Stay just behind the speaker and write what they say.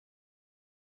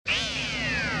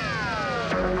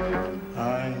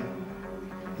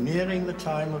nearing the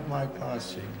time of my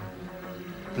passing,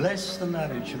 bless the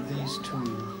marriage of these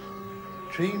two,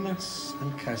 Tremas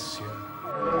and Cassio.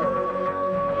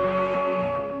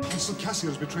 Consul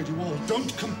Cassio's betrayed you all.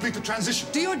 Don't complete the transition.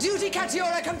 Do your duty,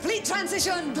 Catiora. Complete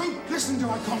transition. Don't listen to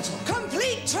our consul.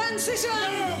 Complete transition.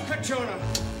 No, Catiora.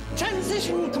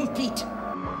 Transition complete.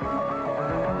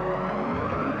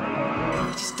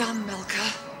 It is done,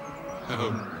 Melka.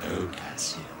 Oh no,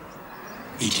 Cassio.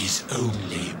 It is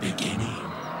only beginning.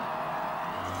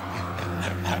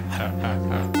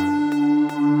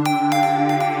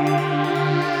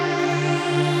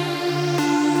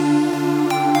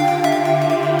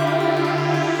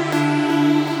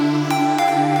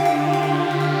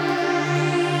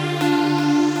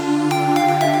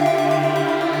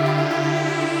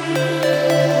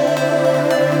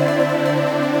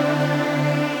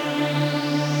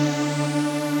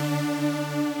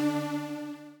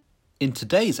 In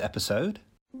today's episode...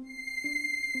 So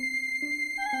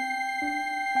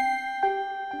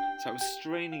I was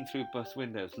straining through bus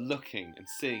windows, looking and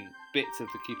seeing bits of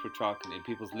the Keeper of Traken in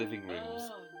people's living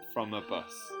rooms from a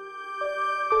bus.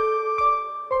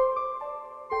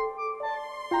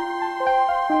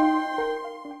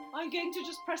 I'm going to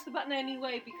just press the button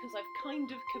anyway because I've kind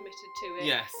of committed to it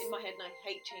Yes. in my head and I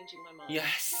hate changing my mind.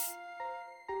 Yes!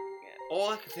 All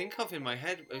I could think of in my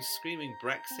head was screaming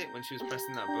Brexit when she was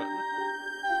pressing that button.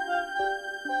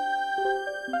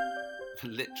 The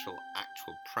literal,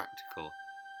 actual, practical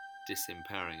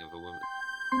disempowering of a woman.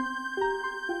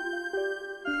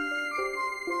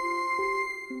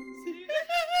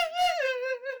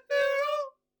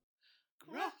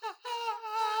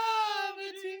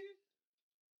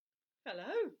 Hello.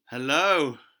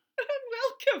 Hello And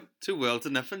welcome. to World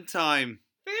Enough and Time.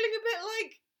 Feeling a bit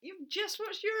like you've just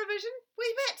watched Eurovision?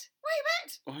 Wee bit.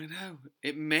 Oh, I know.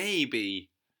 It may be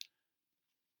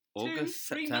August,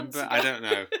 3 September. months I ago. don't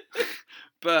know.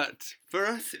 But for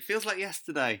us, it feels like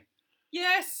yesterday.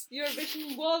 Yes,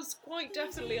 Eurovision was quite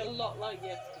definitely a lot like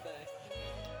yesterday.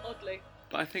 Oddly.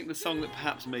 But I think the song that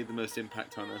perhaps made the most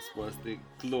impact on us was the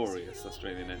glorious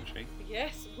Australian entry.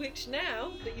 Yes, which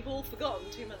now that you've all forgotten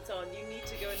 2 months on, you need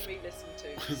to go and re-listen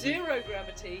to. Zero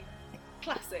Gravity,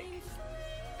 classic.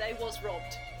 They was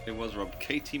robbed. It was Rob.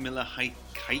 Katie Miller Heidke.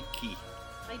 Heidke.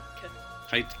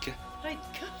 Heidke.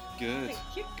 Heidke. Good.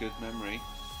 Thank you. Good memory.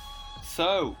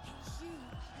 So,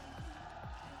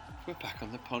 we're back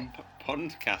on the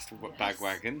Pondcast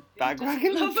bagwagon.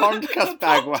 Bagwagon? Love Pondcast the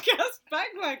bagwagon. Podcast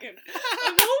bagwagon.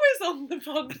 I'm always on the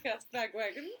podcast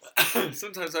bagwagons.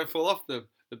 Sometimes I fall off the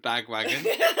bagwagon.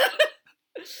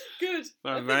 Good. But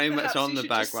I'm I think very much perhaps on you the should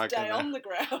just bagwagon stay now. on the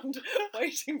ground,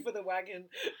 waiting for the wagon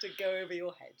to go over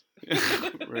your head.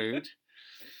 Rude.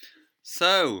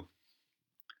 So,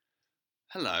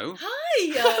 hello.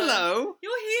 Hi. Hello.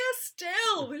 You're here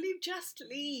still. Will you just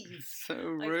leave?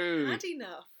 So I've rude. had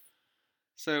enough.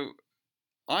 So,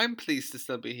 I'm pleased to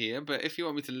still be here, but if you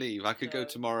want me to leave, I could go No.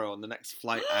 tomorrow on the next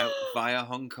flight out via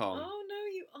Hong Kong. Oh no,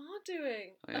 you are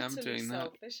doing. I am utterly doing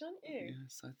that. selfish, aren't you?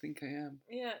 Yes, I think I am.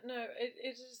 Yeah, no, it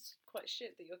is quite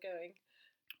shit that you're going.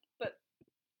 But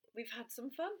we've had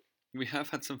some fun. We have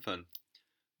had some fun.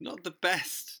 Not the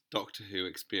best Doctor Who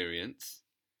experience.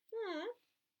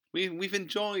 We've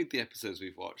enjoyed the episodes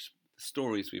we've watched, the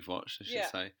stories we've watched, I should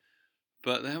Yeah. say.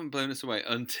 But they haven't blown us away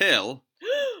until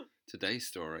today's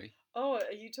story. Oh,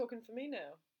 are you talking for me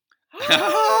now?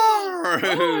 Rude.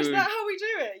 Oh, is that how we do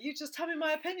it? You just tell me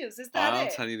my opinions. Is that I'll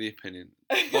it? tell you the opinion.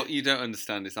 What you don't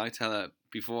understand is I tell her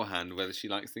beforehand whether she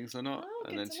likes things or not, Oh,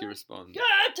 and good then to she know. responds.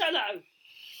 Hello.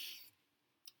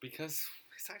 Because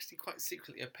it's actually quite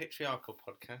secretly a patriarchal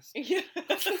podcast. Yeah.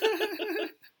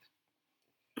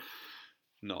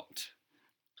 Not.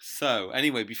 So,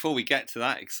 anyway, before we get to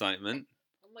that excitement,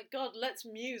 Oh my God, let's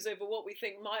muse over what we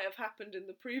think might have happened in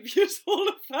the previous Hall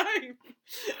of Fame.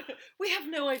 We have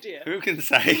no idea. who can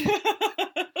say?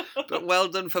 But well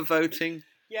done for voting.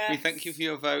 Yes. We thank you for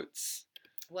your votes.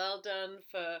 Well done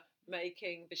for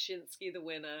making Wyszynski the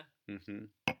winner. Hmm.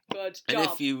 Good And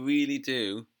job. if you really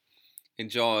do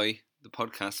enjoy the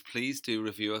podcast, please do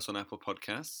review us on Apple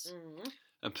Podcasts.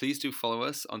 And please do follow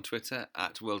us on Twitter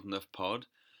at WorldEnoughPod.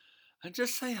 And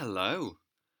just say hello.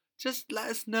 Just let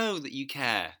us know that you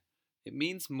care. It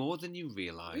means more than you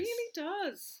realise. Really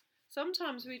does.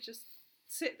 Sometimes we just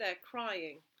sit there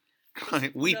crying.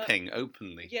 Weeping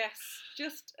openly. Yes,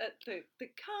 just at the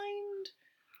kind,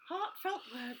 heartfelt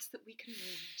words that we can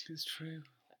read. It's true.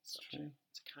 That's It's not true.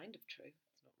 It's kind of true.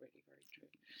 It's not really very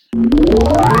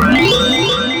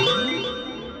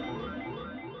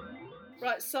true.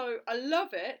 Right, so I love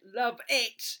it,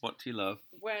 What do you love?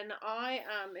 when I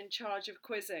am in charge of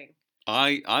quizzing.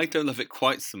 I don't love it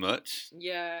quite so much.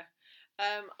 Yeah.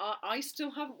 I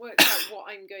still haven't worked out what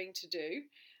I'm going to do.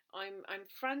 I'm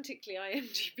frantically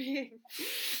IMDbing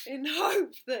in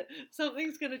hope that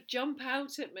something's going to jump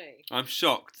out at me. I'm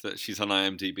shocked that she's on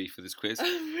IMDb for this quiz.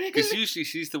 Because Really? usually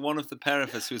she's the one of the pair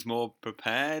of us who's more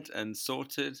prepared and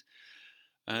sorted.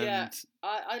 And Yeah,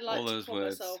 I like all to those call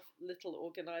words. myself little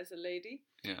organizer lady.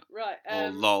 Yeah. Right. Or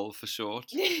LOL for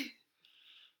short.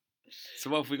 So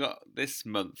what have we got this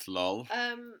month, LOL?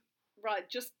 Right,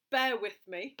 just bear with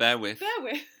me. Bear with. Bear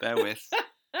with. Bear with.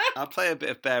 I'll play a bit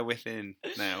of Bear With in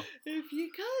now. If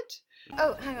you could.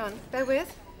 Oh, hang on. Bear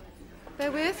with. Bear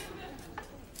with.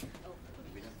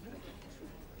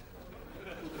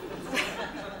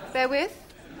 Bear with.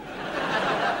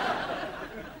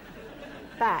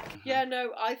 Back. Yeah,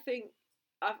 no, I think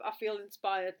I feel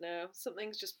inspired now.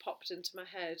 Something's just popped into my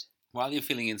head. While you're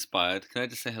feeling inspired, can I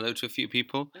just say hello to a few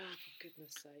people? Oh, for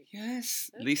goodness sake.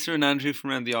 Yes. Lisa and Andrew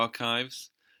from around the archives.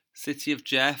 City of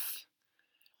Jeff.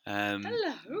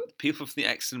 Hello. People from the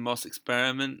Exton Moss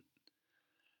Experiment.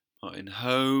 Martin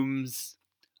Holmes.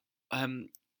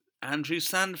 Andrew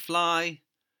Sandfly.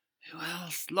 Who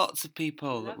else? Lots of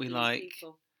people that we Lovely like.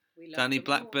 people. We love Danny them all.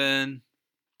 Blackburn.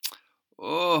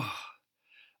 Oh,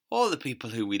 all the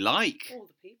people who we like. All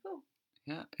the people.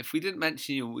 Yeah. If we didn't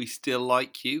mention you, we still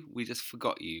like you. We just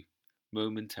forgot you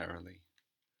momentarily.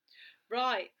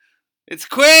 Right. It's a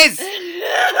quiz!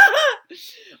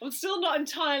 I'm still not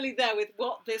entirely there with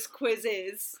what this quiz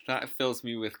is. That fills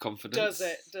me with confidence.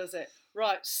 Does it?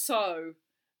 Right, so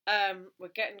we're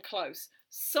getting close.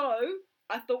 So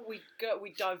I thought we'd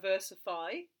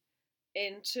diversify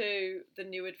into the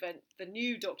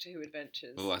new Doctor Who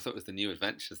adventures. Oh, I thought it was the New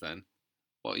Adventures then.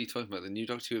 What are you talking about? The New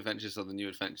Doctor Who Adventures or the New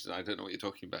Adventures? I don't know what you're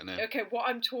talking about now. Okay, what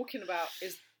I'm talking about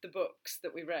is the books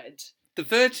that we read. The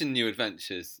Virgin New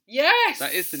Adventures. Yes!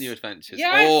 That is the New Adventures.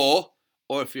 Yes!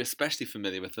 Or if you're especially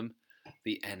familiar with them,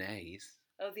 the NAs.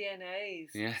 Oh, the NAs.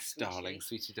 Yes, Sweetie. darling,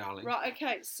 sweetie darling. Right,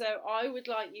 okay, so I would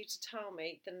like you to tell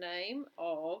me the name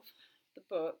of the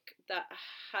book that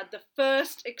had the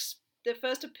first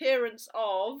appearance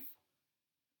of,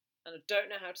 and I don't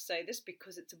know how to say this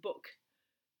because it's a book,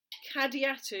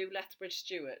 Cadiatu Lethbridge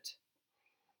Stewart.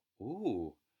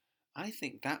 Ooh, I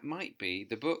think that might be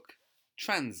the book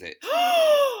Transit.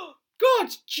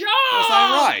 Good job! Was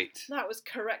I right? That was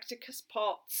Correcticus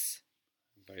Potts.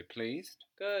 I'm very pleased.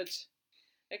 Good.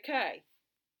 Okay.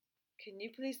 Can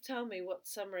you please tell me what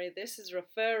summary this is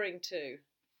referring to?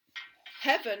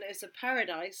 Heaven is a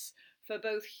paradise for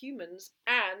both humans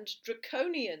and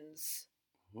draconians.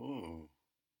 Ooh.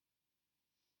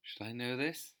 Should I know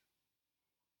this?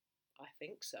 I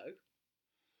think so.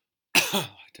 I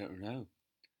don't know.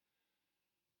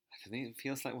 I think it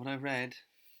feels like what I read.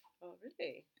 Oh,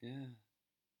 really? Yeah.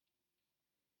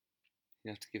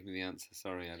 You have to give me the answer.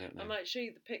 Sorry, I don't know. I might show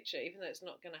you the picture, even though it's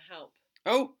not going to help.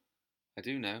 Oh, I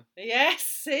do know. Yes,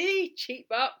 see? Cheap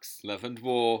bucks. Love and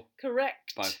War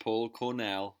Correct. by Paul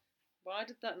Cornell. Why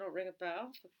did that not ring a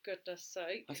bell, for goodness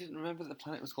sake? I didn't remember that the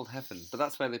planet was called Heaven, but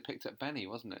that's where they picked up Benny,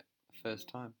 wasn't it? The first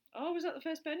time. Oh, was that the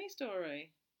first Benny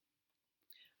story?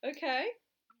 Okay.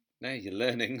 Now you're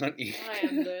learning, aren't you? I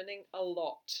am learning a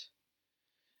lot.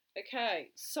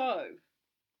 Okay, so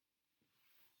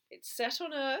it's set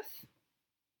on Earth,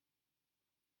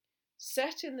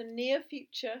 set in the near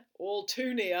future, all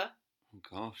too near. Oh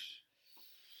gosh.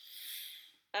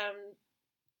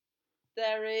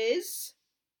 There is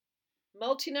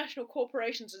multinational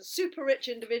corporations and super rich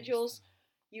individuals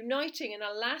uniting in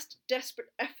a last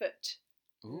desperate effort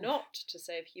Ooh. not to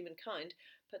save humankind,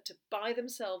 but to buy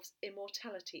themselves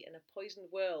immortality in a poisoned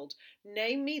world.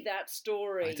 Name me that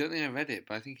story. I don't think I read it,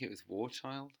 but I think it was War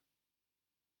Child.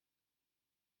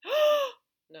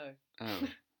 No. Oh.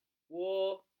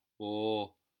 War.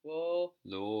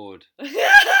 Lord.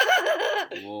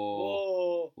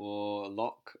 War.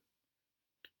 Warlock.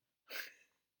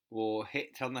 War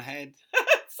Hit on the Head.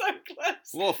 So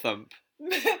close. War Thump.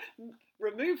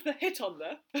 Remove the hit on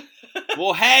the.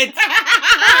 Warhead.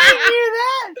 I knew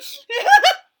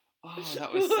that.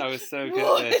 Oh, I was so good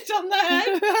War at this. hit on the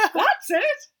head. That's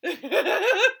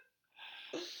it.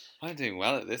 I'm doing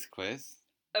well at this quiz.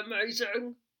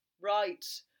 Amazing. Right.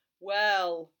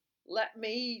 Well, let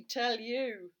me tell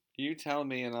you. You tell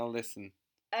me and I'll listen.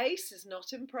 Ace is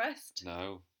not impressed.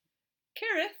 No.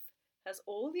 Kirith has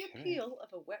all the Kirith. appeal of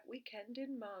a wet weekend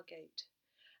in Margate,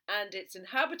 and its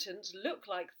inhabitants look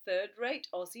like third-rate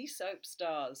Aussie soap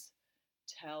stars.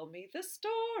 Tell me the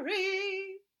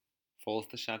story. Falls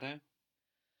the Shadow?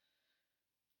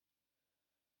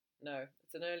 No,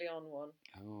 it's an early on one.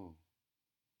 Oh.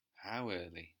 How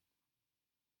early?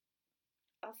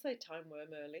 I'll say Time Worm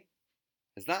early.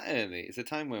 Is that early? It's a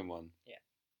Time Worm one? Yeah.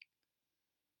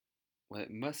 Well, it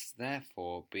must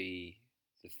therefore be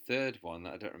the third one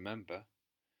that I don't remember.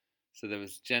 So there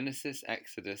was Genesis,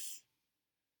 Exodus,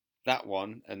 that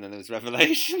one, and then there was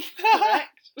Revelation.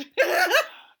 Correct.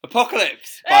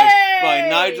 Apocalypse by Hey!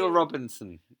 Nigel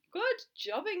Robinson. Good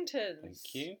jobbingtons.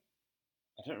 Thank you.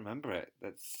 I don't remember it.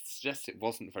 That suggests it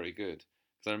wasn't very good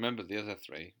because I remember the other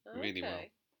three really well.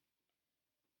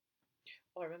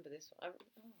 Oh, I remember this one. Oh,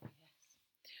 yes.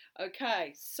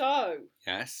 Okay, so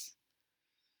Yes,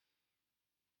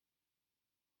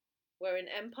 we're in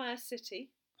Empire City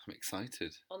I'm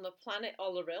excited. on the planet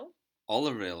Oloril.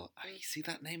 Oloril. Oh, you see,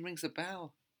 that name rings a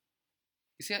bell.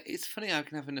 You see, it's funny how I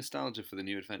can have a nostalgia for the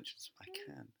New Adventures. I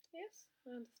can. Yes,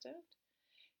 I understand.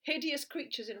 Hideous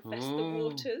creatures infest the Oh.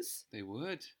 waters They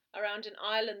would. around an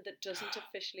island that doesn't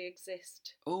officially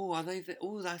exist. Oh, are they?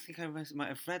 Oh, I think I might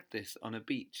have read this on a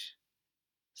beach.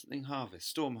 Something harvest,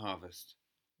 storm harvest.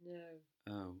 No.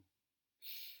 Oh.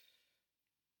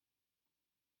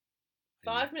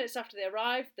 5 minutes after they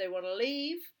arrive, they want to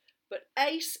leave, but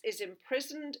Ace is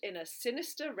imprisoned in a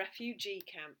sinister refugee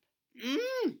camp.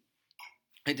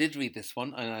 I did read this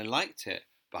one and I liked it,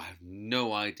 but I have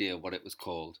no idea what it was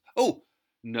called. Oh,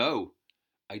 no,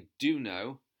 I do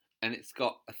know, and it's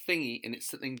got a thingy and it's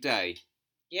something day.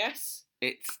 Yes.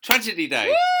 It's Tragedy Day.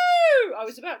 Woo! I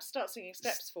was about to start singing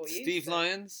steps for you. Steve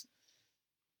Lyons.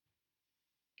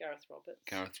 Gareth Roberts.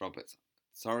 Gareth Roberts.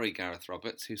 Sorry, Gareth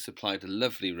Roberts, who supplied a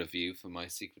lovely review for my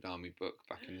Secret Army book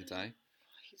back in the day.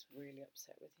 He's really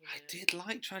upset with you. I now. did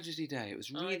like Tragedy Day. It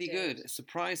was I really did. good. A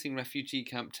surprising refugee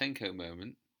camp Tenko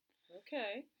moment.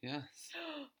 Okay. Yes.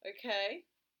 Okay.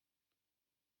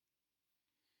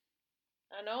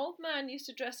 An old man used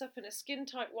to dress up in a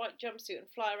skin-tight white jumpsuit and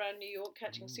fly around New York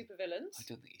catching supervillains. I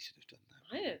don't think he should have done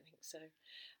that. I don't think so.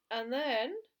 And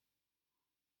then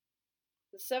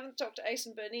the Seventh Doctor, Ace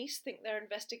and Bernice think they're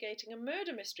investigating a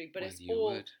murder mystery, but Well, it's you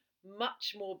all would.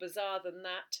 much more bizarre than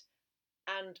that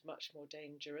and much more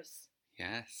dangerous.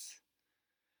 Yes.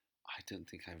 I don't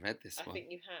think I read this I one. think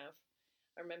you have.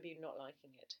 I remember you not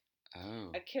liking it.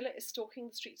 Oh. A killer is stalking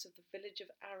the streets of the village of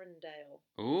Arundel.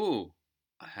 Oh,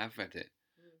 I have read it.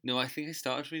 No, I think I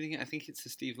started reading it. I think it's the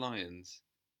Steve Lyons.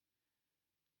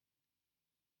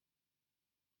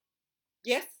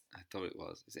 Yes, I thought it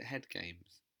was. Is it Head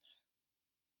Games?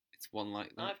 It's one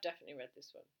like that. I've definitely read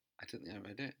this one. I don't think I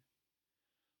read it.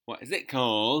 What is it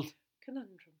called?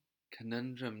 Conundrum.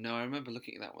 Conundrum. No, I remember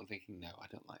looking at that one thinking, no, I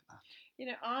don't like that. You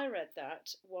know, I read that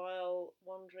while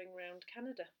wandering around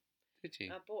Canada. Did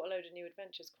you? I bought a load of New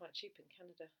Adventures quite cheap in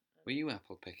Canada. Were you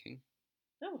apple picking?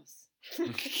 I was.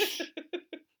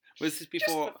 Was this Just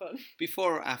before, for fun.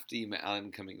 before or after you met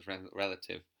Alan Cummings'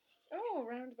 relative? Oh,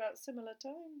 around about similar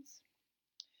times.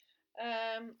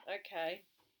 Okay.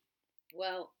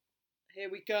 Well, here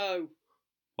we go.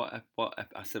 I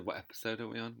said, what episode are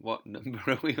we on? What number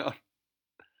are we on?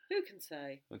 Who can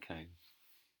say? Okay.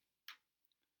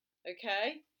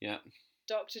 Okay. Yeah.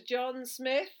 Dr. John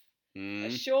Smith, a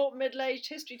Mm. short middle-aged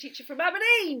history teacher from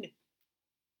Aberdeen.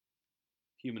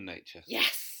 Human Nature.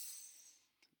 Yes.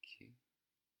 Thank you.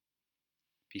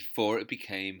 Before it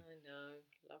became I know.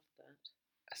 Love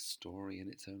that. a story in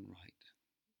its own right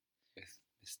with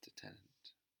Mr. Tennant.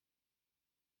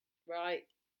 Right.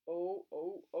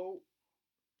 Oh.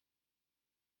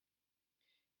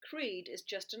 Creed is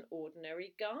just an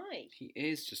ordinary guy. He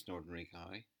is just an ordinary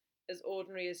guy. As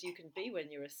ordinary as you can be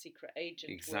when you're a secret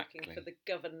agent Exactly. working for the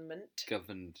government.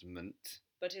 Government.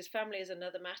 But his family is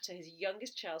another matter. His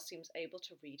youngest child seems able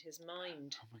to read his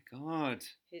mind. Oh my God.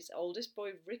 His oldest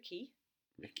boy, Ricky,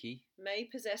 Ricky. may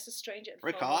possess a strange and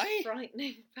Ricky? far more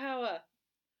frightening power.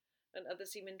 And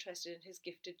others seem interested in his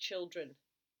gifted children.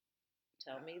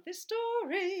 Tell me the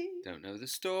story. Don't know the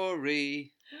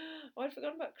story. Oh, I'd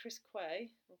forgotten about Chris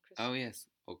Quay. Or Chris... Oh yes.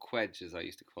 Or Quedge as I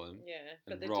used to call him. Yeah,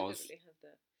 but And they Roz. deliberately had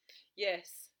that.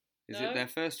 Yes. Is No? it their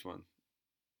first one?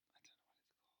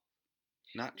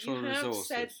 I don't know what it's called. Natural You have Resources.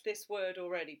 said this word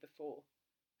already before.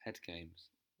 Head Games.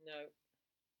 No.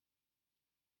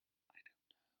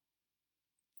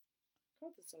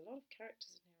 God, there's a lot of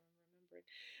characters in here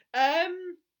I'm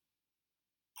remembering.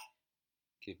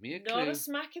 Give me a Not clue. a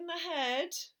smack in the head.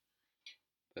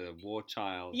 But a war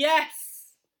child.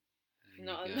 Yes. There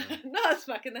Not you a, go. not a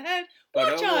smack in the head. But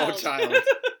War a child. war child.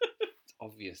 It's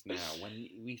obvious now. When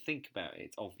we think about it,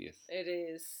 it's obvious. It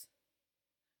is.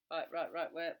 Right.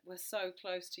 We're so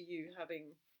close to you having.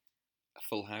 A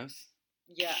Full House.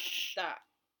 Yeah, that.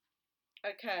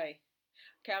 Okay,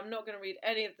 I'm not going to read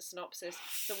any of the synopsis.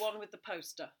 The one with the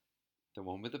poster. The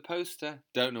one with the poster.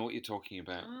 Don't know what you're talking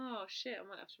about. Oh shit! I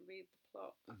might have to read the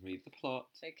plot. Read the plot.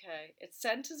 Okay, it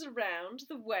centres around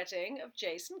the wedding of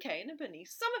Jason Kane and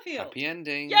Bernice Summerfield. Happy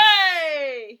ending.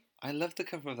 Yay! I love the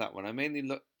cover of that one.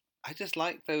 I just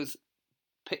like those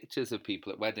pictures of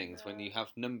people at weddings when you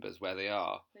have numbers where they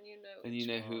are. Then you know. And you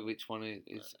know which one is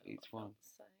each I one. felt the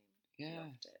same. Yeah.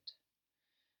 Loved it.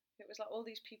 It was like all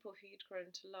these people who you'd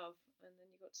grown to love, and then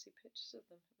you got to see pictures of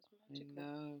them. It was magical.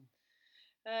 No.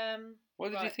 What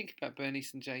did you right. think about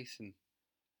Bernice and Jason?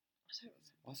 I don't know.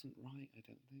 It wasn't right, I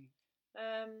don't think.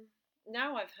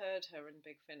 Now I've heard her in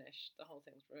Big Finish, the whole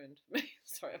thing's ruined for me.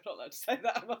 Sorry, I'm not allowed to say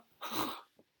that.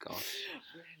 Gosh.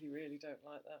 Really don't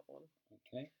like that one.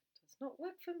 Okay. Does not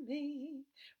work for me.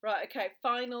 Right, okay,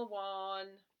 final one.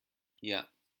 Yeah.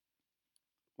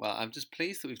 Well, I'm just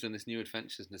pleased that we've done this New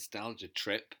Adventures nostalgia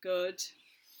trip. Good.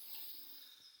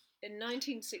 In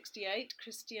 1968,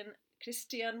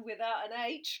 Christian without an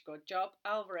H, good job,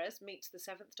 Alvarez meets the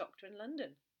Seventh Doctor in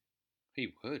London.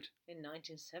 He would. In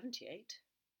 1978,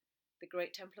 the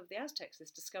Great Temple of the Aztecs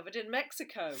is discovered in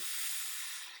Mexico.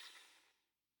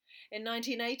 In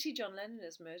 1980, John Lennon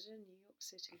is murdered in New York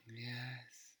City.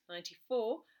 Yes.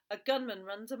 94, a gunman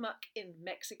runs amok in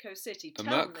Mexico City.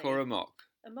 Amok or amok?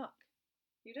 Amok.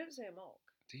 You don't say amok.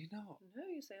 Do you not? No,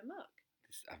 you say amok.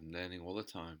 I'm learning all the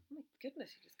time. Oh my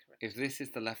goodness, you just corrected. If this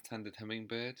is the left-handed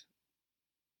hummingbird?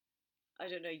 I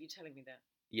don't know, you telling me that.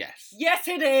 Yes. Yes,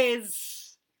 it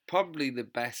is! Probably the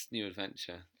best New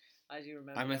Adventure. I do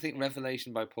remember. I think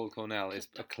Revelation by Paul Cornell is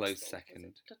a close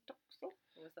second.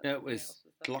 No, it was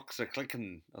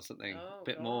Gloxer-Klicken or something. Oh, a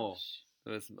bit more.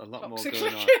 There was a lot more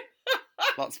going on.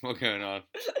 Gloxer-Klicken. Lots more going on.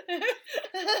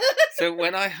 So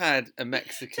when I had a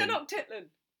Mexican... Tenochtitlan.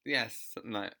 Yes,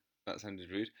 something like that sounded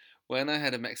rude. When I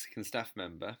had a Mexican staff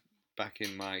member back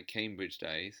in my Cambridge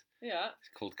days, Yeah. it's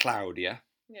called Claudia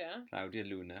Yeah.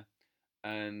 Luna,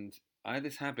 and I had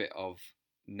this habit of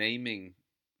naming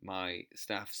my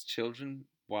staff's children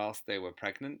whilst they were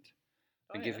pregnant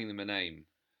and giving them a name.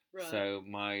 Right. So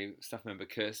my staff member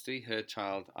Kirsty, her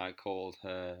child, I called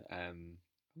her,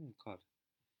 oh God,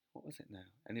 what was it now?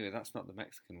 Anyway, that's not the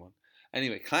Mexican one.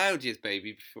 Anyway, Claudia's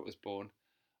baby, before it was born,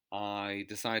 I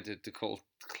decided to call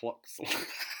Cloxel.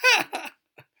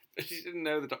 But she didn't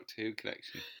know the Doctor Who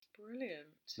connection. Brilliant.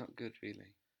 It's not good,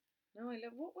 really. No, I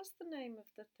love. What was the name of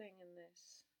the thing in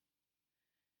this?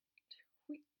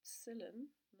 Huitzilin?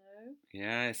 No.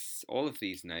 Yes, all of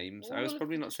these names. I was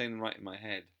probably not saying them right in my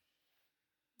head.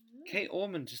 No. Kate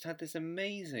Orman just had this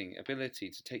amazing ability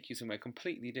to take you somewhere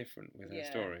completely different with her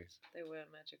stories. They were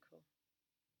magical.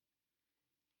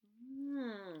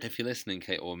 If you're listening,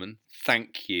 Kate Orman,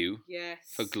 thank you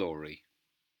for glory.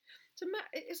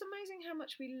 It's amazing how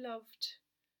much we loved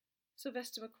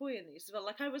Sylvester McCoy in these as well.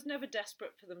 Like, I was never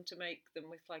desperate for them to make them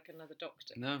with like another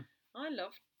Doctor. No. I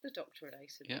loved the Doctor and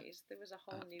Ace in these. There was a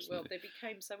whole new world. They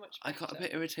became so much better. I got a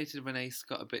bit irritated when Ace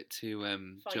got a bit too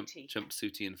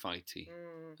jumpsuity and fighty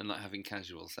and like having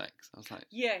casual sex. I was like...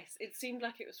 Yes, it seemed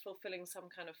like it was fulfilling some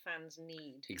kind of fan's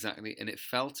need. Exactly, and it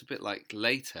felt a bit like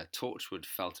later, Torchwood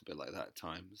felt a bit like that at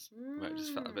times. Where it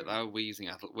just felt a bit like, oh, we're using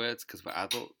adult words because we're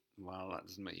adult. Well, that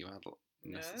doesn't make you adult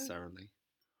necessarily.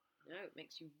 No, it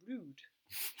makes you rude.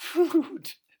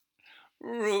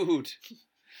 Rude.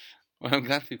 Well, I'm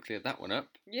glad we've cleared that one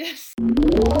up. Yes.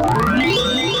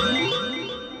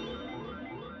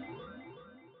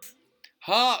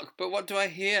 Hark! But what do I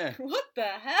hear? What the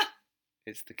hell?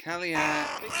 It's the Calliac.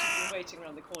 She's been waiting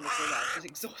around the corner for that. She's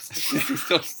exhausted. She's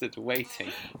exhausted,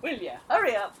 waiting. Will you?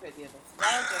 Hurry up with your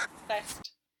nostalgia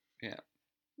fest. Yeah.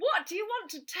 What do you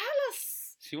want to tell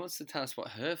us? She wants to tell us what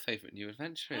her favourite New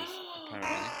Adventure is,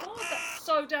 apparently. Oh, that's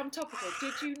so damn topical.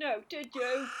 Did you know? Did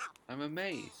you? I'm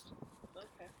amazed.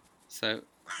 Okay. So,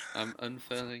 I'm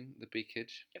unfurling the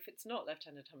beakage. If it's not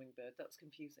left-handed hummingbird, that's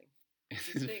confusing.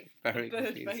 It's You think very a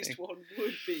bird-based confusing. one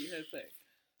would be her thing.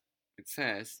 It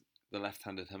says The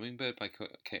Left-Handed Hummingbird by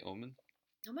Kate Orman.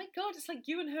 Oh my god, it's like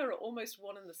you and her are almost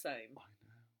one and the same. I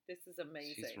know. This is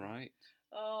amazing. She's right.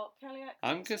 Oh, Calliac.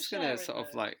 I'm just going to sort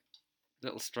of like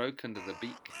little stroke under the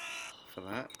beak for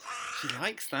that. She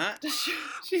likes that.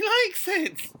 She likes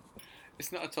it.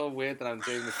 It's not at all weird that I'm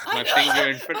doing this with my finger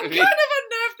in front of you. I'm kind of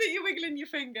unnerved that you're wiggling your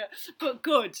finger. But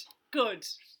good.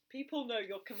 People know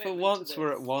your commitment. For once, to this.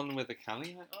 we're at one with the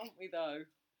Calliac. Aren't we though?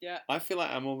 Yeah. I feel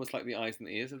like I'm almost like the eyes and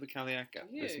ears of the Calliac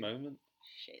at this moment.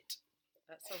 Shit.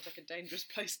 That sounds like a dangerous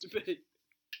place to be.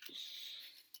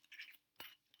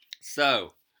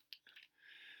 So,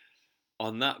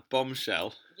 on that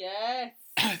bombshell, Yes.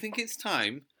 I think it's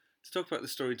time to talk about the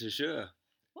story du jour.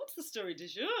 What's the story du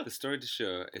jour? The story du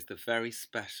jour is the very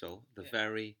special, the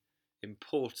very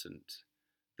important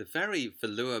They're very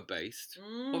velour-based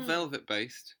or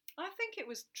velvet-based. I think it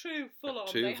was true full-on.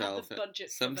 True They velvet. had the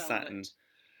budget Some for satin. velvet.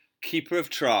 Keeper of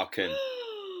Traken.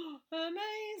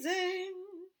 Amazing.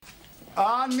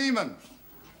 Ah, Neiman.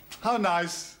 How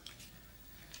nice.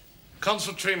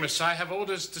 Consul Tremus, I have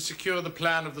orders to secure the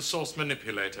plan of the source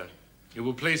manipulator. You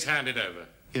will please hand it over.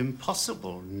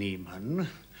 Impossible, Neiman.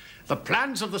 The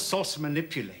plans of the source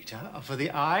manipulator are for the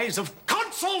eyes of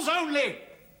consuls only!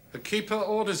 The Keeper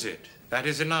orders it. That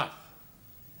is enough.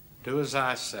 Do as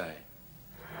I say.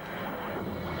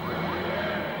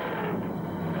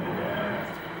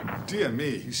 Dear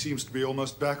me, he seems to be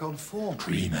almost back on form.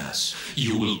 Tremus,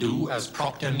 you will do as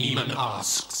Proctor Neiman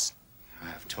asks. I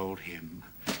have told him.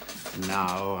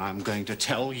 Now I'm going to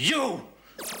tell you!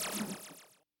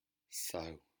 So,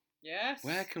 Yes.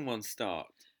 where can one start?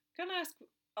 Can I ask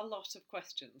a lot of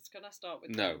questions? Can I start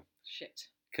with No. Shit.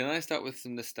 Can I start with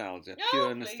some nostalgia? Oh,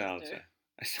 Pure please nostalgia.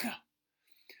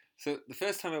 So, the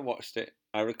first time I watched it,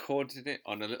 I recorded it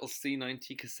on a little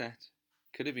C90 cassette.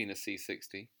 Could have been a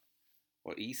C60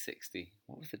 or E60.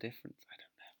 What was the difference? I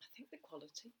don't know. I think the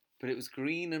quality. But it was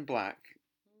green and black.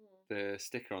 The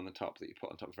sticker on the top that you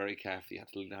put on top very carefully. You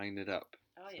had to line it up.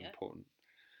 Oh, It's yeah. important.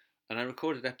 And I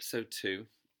recorded episode 2,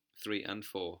 3 and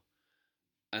 4.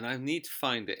 And I need to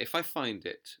find it. If I find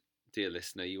it, dear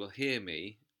listener, you will hear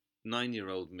me,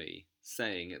 9-year-old me,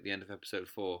 saying at the end of episode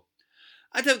 4,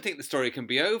 I don't think the story can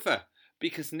be over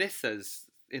because Nissa's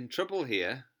in trouble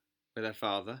here with her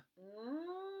father.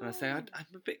 And I say, I'm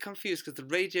a bit confused because the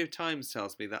Radio Times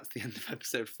tells me that's the end of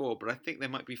episode 4, but I think there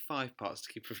might be 5 parts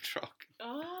to Keeper of Traken.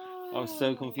 Oh. I was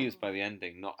so confused by the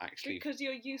ending, not actually. Because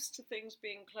you're used to things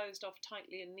being closed off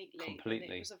tightly and neatly. And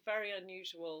Completely. it was a very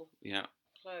unusual Yeah.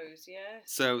 close, yes.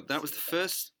 So that I was the see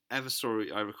first ever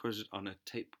story I recorded on a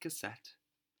tape cassette.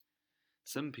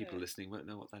 Some people Okay. listening won't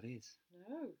know what that is.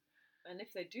 No. And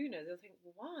if they do know, they'll think,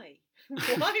 why?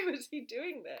 Why was he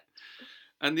doing that?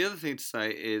 And the other thing to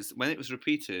say is when it was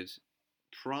repeated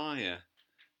prior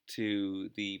to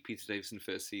the Peter Davison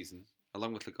first season,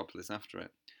 along with Legopolis after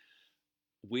it,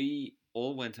 we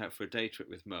all went out for a day trip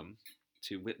with Mum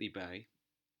to Whitley Bay,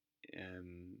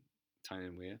 Tyne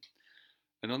and Weir.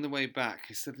 And on the way back,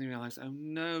 I suddenly realised, oh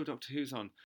no, Doctor Who's on.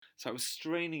 So I was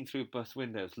straining through bus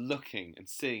windows, looking and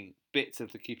seeing bits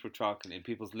of the Keeper of Traken in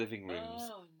people's living rooms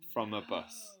Oh, from a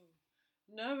bus.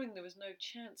 no. Knowing there was no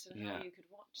chance in how Yeah. you could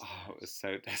watch that. Oh, it was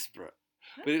so desperate.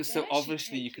 How But it was so dare she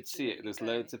obviously take you could to see it. Whitley There's Bay?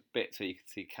 loads of bits where you could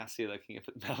see Cassia looking up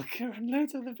at Melka and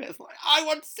loads of other bits. Like, I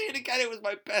want to see it again. It was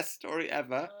my best story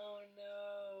ever. Oh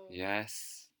no.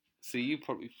 Yes. So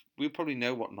we probably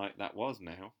know what night that was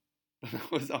now.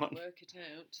 That was on. Work it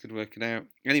out. Could work it out.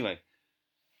 Anyway,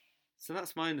 so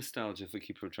that's my nostalgia for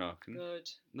Keeper of Traken. Good.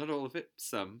 Not all of it,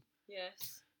 some.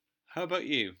 Yes. How about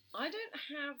you? I don't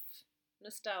have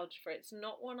nostalgia for it. It's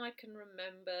not one I can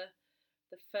remember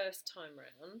the first time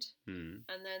round. And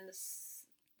then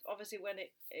obviously when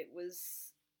it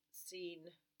was seen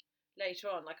later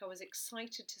on, like I was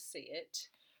excited to see it.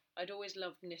 I'd always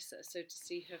loved Nyssa, so to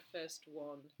see her first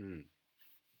one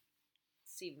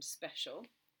seemed special.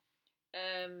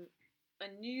 I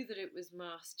knew that it was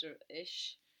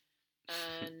Master-ish,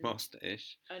 and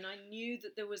Master-ish. and I knew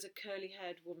that there was a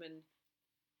curly-haired woman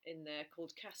in there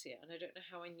called Cassia, and I don't know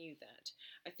how I knew that.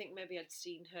 I think maybe I'd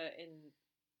seen her in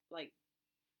like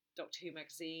Doctor Who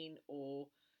magazine or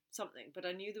something, but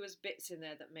I knew there was bits in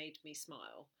there that made me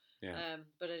smile. Yeah.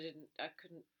 But I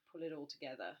couldn't pull it all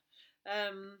together.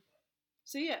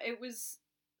 So yeah, it was.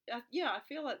 I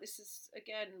feel like this is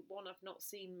again one I've not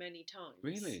seen many times.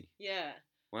 Really? Yeah.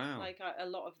 Wow. Like a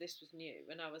lot of this was new,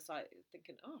 and I was like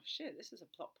thinking, oh shit, this is a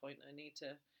plot point I need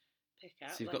to pick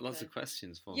out. So you've got lots of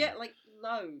questions for me. Yeah, like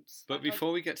loads. But Like,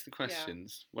 before we get to the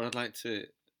questions, what I'd like to,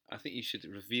 I think you should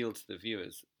reveal to the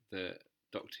viewers the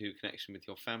Doctor Who connection with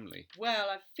your family. Well,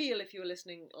 I feel if you were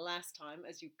listening last time,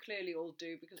 as you clearly all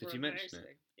do, because Did we're you mention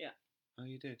amazing. it? Yeah. Oh,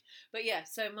 you did? But yeah,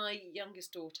 so my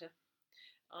youngest daughter,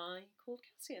 I called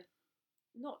Cassia.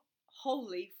 Not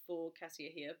wholly for Cassia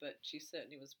here, but she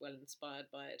certainly was well inspired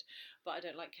by it. But I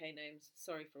don't like K names.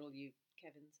 Sorry for all you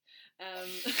Kevins.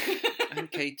 And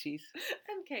Katie's.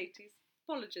 And Katie's.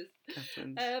 Apologies.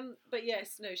 Catherine's. But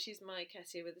yes, no, she's my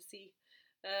Cassia with a C.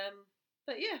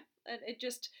 But yeah, and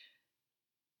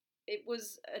it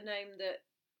was a name that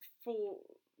for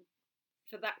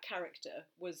that character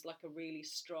was like a really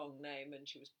strong name, and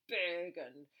she was big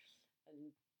and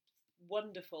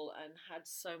wonderful and had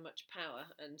so much power,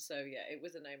 and so yeah, it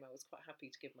was a name I was quite happy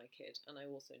to give my kid, and I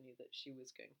also knew that she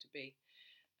was going to be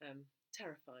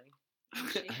terrifying.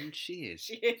 And she is.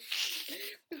 She is.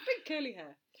 With big curly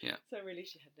hair. Yeah. So really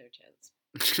she had no chance.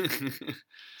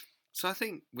 So I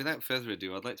think, without further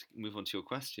ado, I'd like to move on to your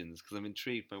questions because I'm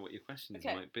intrigued by what your questions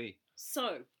might be.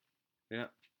 So, Yeah.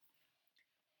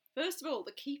 first of all,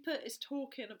 the Keeper is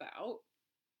talking about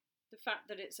the fact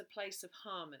that it's a place of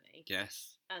harmony.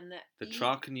 Yes. And that The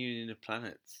Traken Union of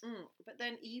Planets. But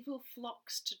then evil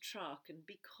flocks to Traken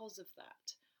because of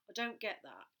that. I don't get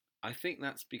that. I think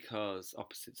that's because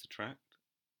opposites attract.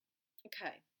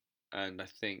 Okay. And I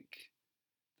think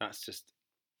that's just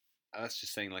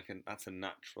saying that's a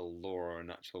natural law or a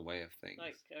natural way of things.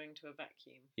 Like going to a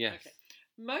vacuum. Yes. Okay.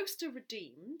 Most are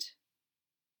redeemed.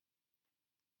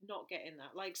 Not getting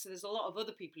that. Like, so there's a lot of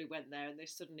other people who went there and they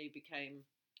suddenly became...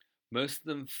 Most of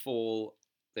them fall,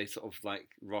 they sort of like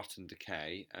rot and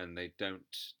decay, and they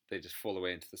just fall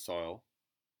away into the soil.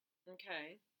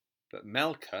 Okay. But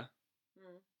Melka,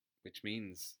 which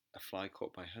means a fly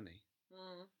caught by honey,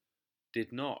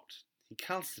 did not. He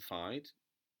calcified.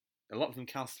 A lot of them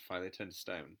calcify, they turn to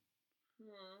stone.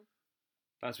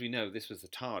 But as we know, this was the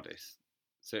TARDIS,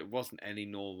 so it wasn't any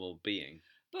normal being.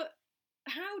 But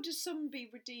how does some be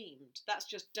redeemed? That's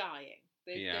just dying.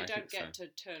 They don't get to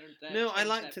turn their... No, I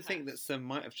like to think that some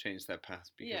might have changed their path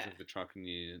because Yeah. of the Traken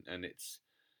Union and its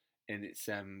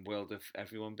world of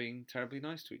everyone being terribly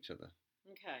nice to each other.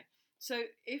 Okay. So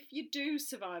if you do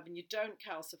survive and you don't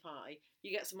calcify,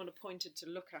 you get someone appointed to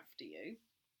look after you.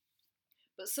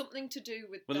 But something to do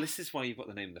with... Well, this is why you've got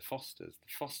the name the Fosters.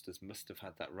 The Fosters must have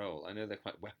had that role. I know they're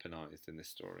quite weaponised in this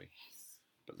story. Yes.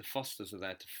 But the Fosters are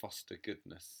there to foster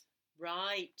goodness.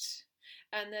 Right.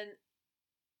 And then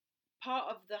part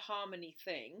of the harmony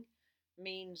thing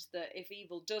means that if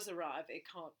evil does arrive, it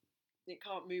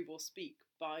can't move or speak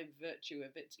by virtue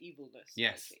of its evilness.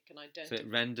 Yes. Like it can identify. So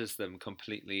it renders them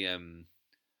completely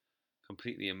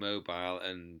immobile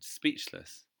and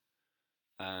speechless.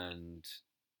 And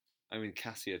I mean,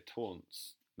 Cassia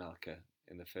taunts Melka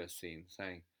in the first scene,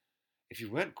 saying, "If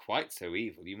you weren't quite so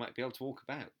evil, you might be able to walk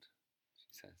about," she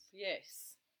says.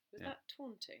 Yes. Was Yeah. that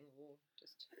taunting or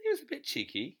just... He was a bit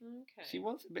cheeky. Okay. She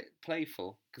was a bit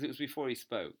playful, because it was before he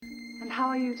spoke. And how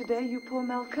are you today, you poor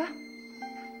Melka?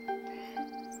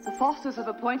 The Fosters have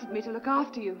appointed me to look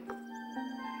after you.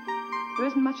 There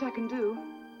isn't much I can do.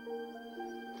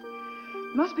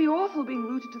 It must be awful being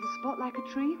rooted to the spot like a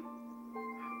tree.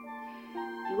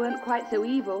 If you weren't quite so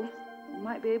evil, you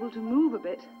might be able to move a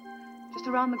bit, just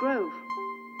around the grove.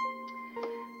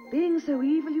 Being so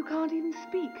evil, you can't even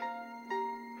speak.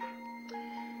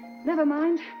 Never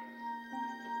mind.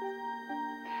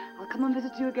 I'll come and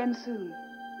visit you again soon.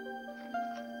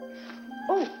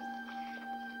 Oh,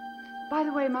 by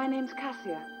the way, my name's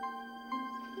Cassia.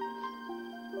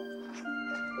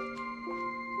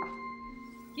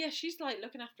 Yeah, she's like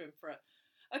looking after him for it.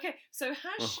 Okay, so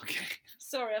has Oh, okay.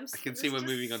 Sorry, I can see we're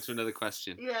moving on to another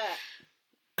question. Yeah.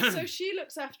 So she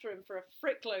looks after him for a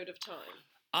frickload of time.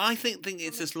 I think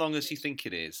it's as long as you think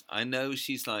it is. I know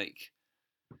she's like...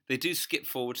 They do skip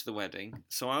forward to the wedding,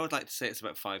 so I would like to say it's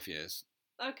about 5 years.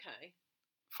 Okay.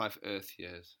 5 Earth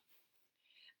years.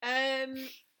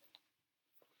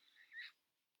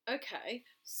 Okay,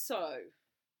 so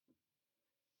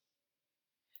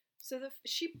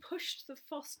she pushed the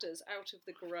Fosters out of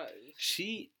the grove.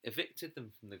 She evicted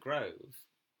them from the grove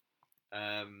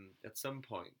at some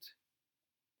point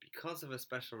because of a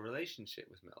special relationship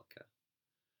with Melka.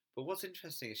 But what's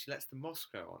interesting is she lets the moss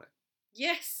grow on it.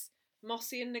 Yes,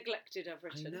 mossy and neglected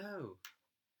Everton. I know.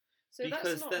 So because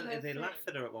that's not then her they thing. laugh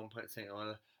at her at one point, saying,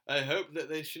 "Oh, I hope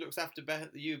that she looks after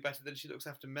you better than she looks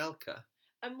after Melka."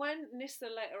 And when Nyssa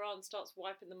later on starts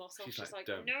wiping the moss off, she's like,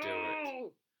 "Don't no! do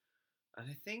it." And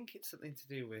I think it's something to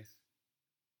do with...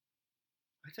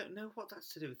 I don't know what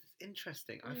that's to do with. It's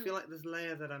interesting. I feel like there's a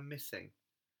layer that I'm missing.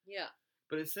 Yeah.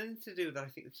 But it's something to do with that I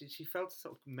think that she felt a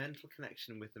sort of mental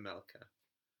connection with the Melka.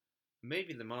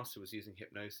 Maybe the Master was using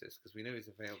hypnosis, because we know he's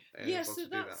available So to do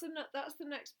that. that's the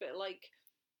next bit. Like,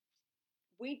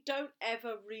 we don't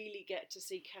ever really get to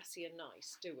see Cassia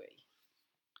nice, do we?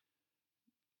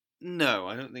 No,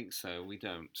 I don't think so. We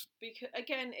don't. Because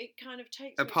again, it kind of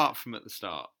takes Apart from at the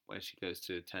start, where she goes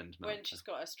to attend Melka. when she's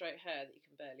got her straight hair that you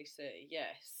can barely see.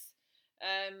 Yes.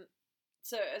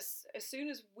 So as soon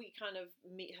as we kind of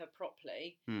meet her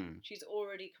properly, she's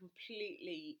already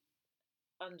completely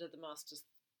under the Master's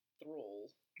thrall.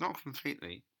 Not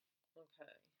completely.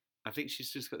 Okay. I think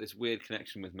she's just got this weird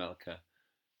connection with Melka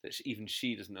that even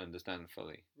she doesn't understand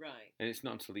fully. Right. And it's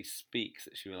not until he speaks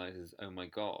that she realises, oh my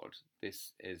god,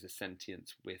 this is a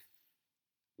sentience with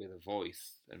a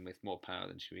voice and with more power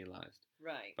than she realised.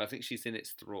 Right. But I think she's in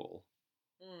its thrall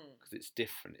because it's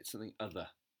different. It's something other.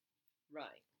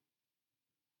 Right.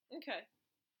 Okay.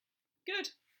 Good.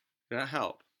 Did that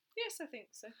help? Yes, I think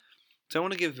so. So I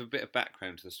want to give a bit of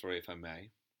background to the story, if I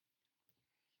may.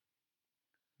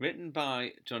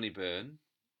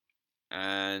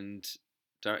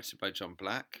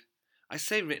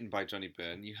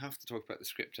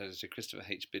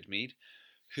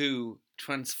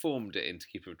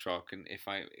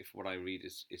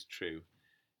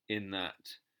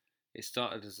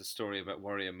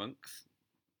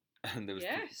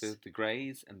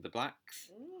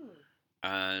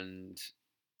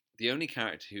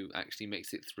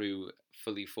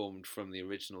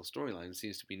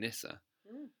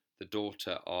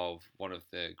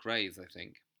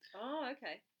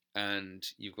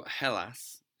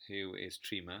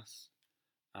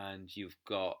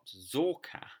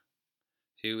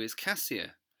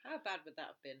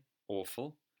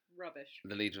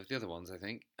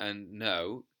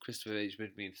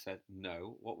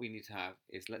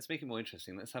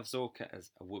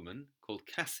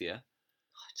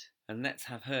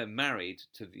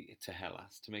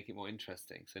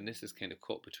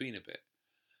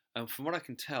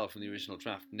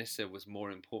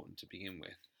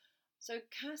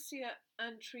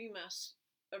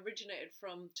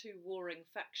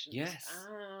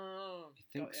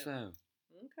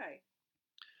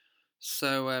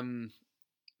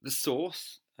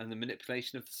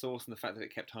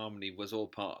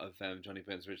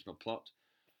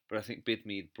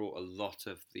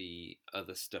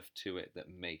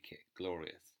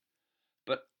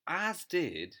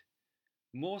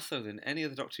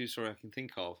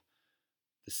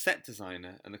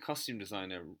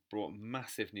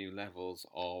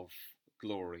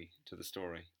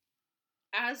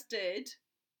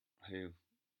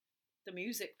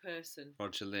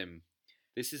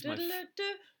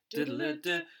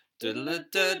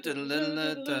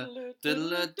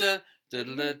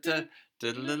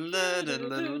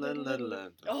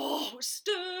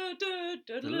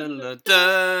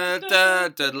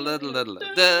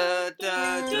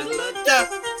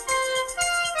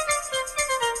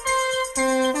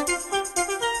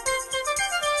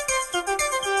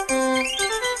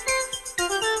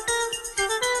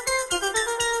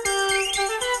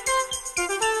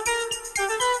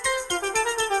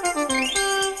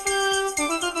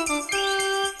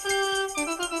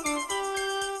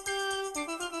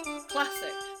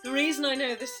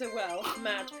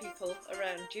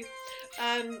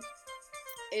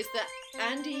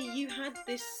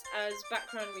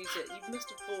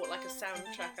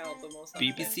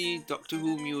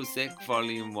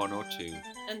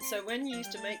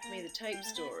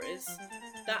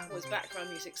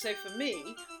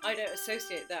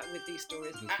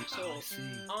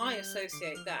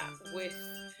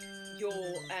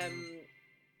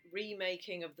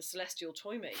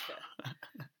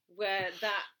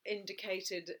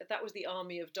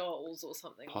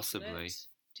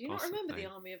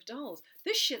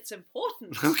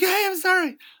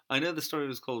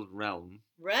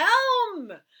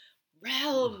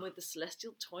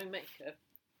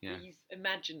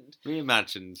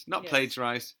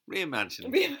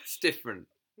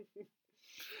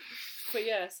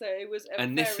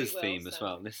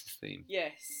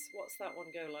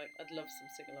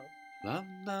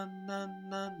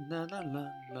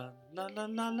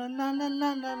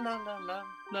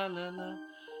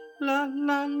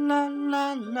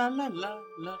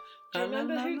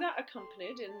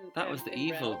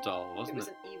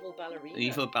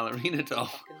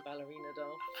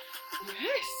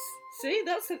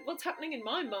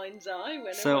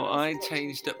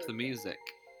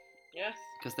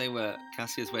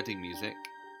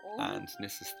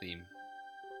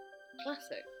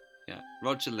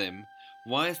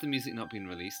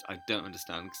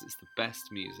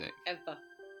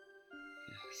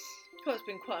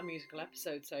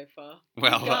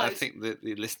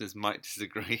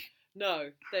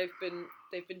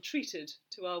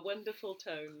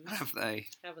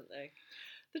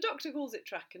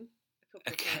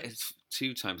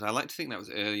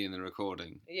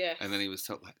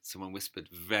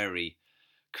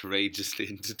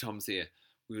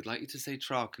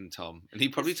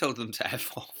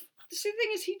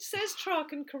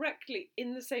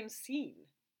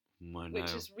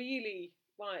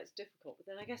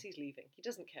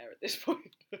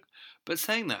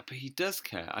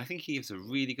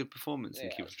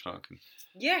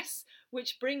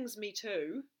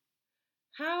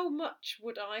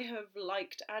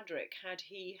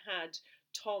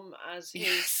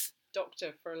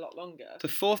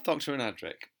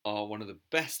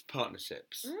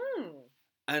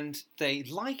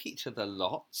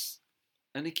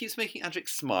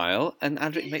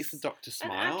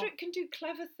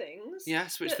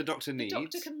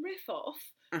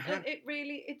 And it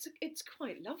really, it's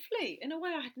quite lovely in a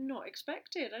way I had not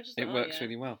expected. I just It thought, works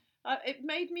really well. It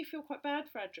made me feel quite bad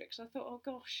for Adric, because I thought, oh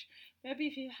gosh, maybe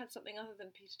if he had something other than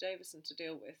Peter Davison to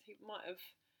deal with, he might have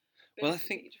been. Well,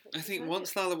 I think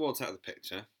once Lalla Ward's out of the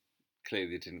picture,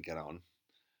 clearly didn't get on.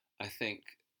 I think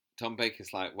Tom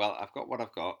Baker's like, well, I've got what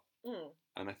I've got,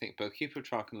 and I think both Keeper of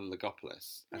Traken and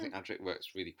Legopolis, I think Adric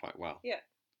works really quite well. Yeah.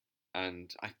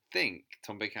 And I think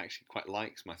Tom Baker actually quite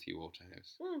likes Matthew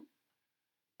Waterhouse.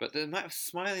 But the amount of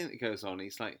smiling that goes on, he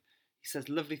says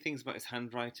lovely things about his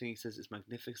handwriting. He says it's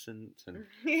magnificent and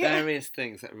various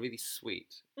things that are really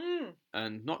sweet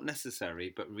and not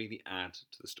necessary, but really add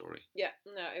to the story. Yeah,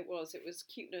 no, it was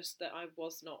cuteness that I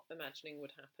was not imagining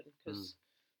would happen, because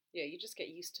yeah, you just get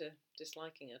used to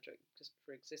disliking Adric just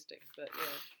for existing. But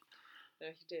yeah, no,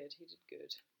 he did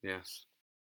good. Yes.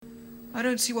 I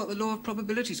don't see what the law of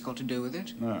probability's got to do with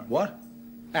it. No. What?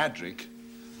 Adric,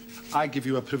 I give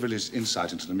you a privileged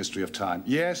insight into the mystery of time.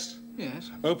 Yes? Yes.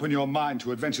 Open your mind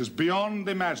to adventures beyond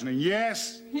imagining.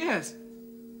 Yes? Yes.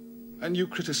 And you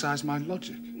criticize my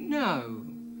logic. No.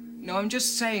 No, I'm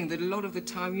just saying that a lot of the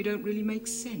time you don't really make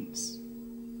sense.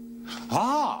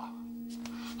 Oh,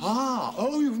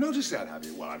 you've noticed that, have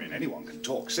you? Well, I mean, anyone can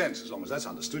talk sense as long as that's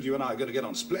understood. You and I are going to get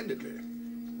on splendidly.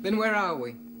 Then where are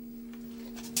we?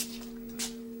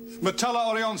 Metella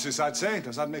Orionsis, I'd say.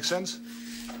 Does that make sense?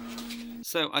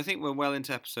 So I think we're well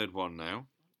into episode 1 now.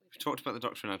 We've talked about the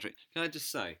Doctor and Adric. Can I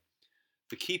just say,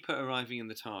 the Keeper arriving in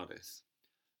the TARDIS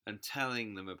and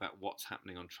telling them about what's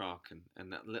happening on Traken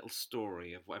and that little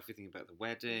story of everything about the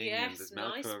wedding and the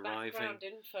nice Melka arriving. background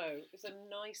info. It was a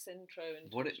nice intro.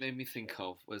 What it made me think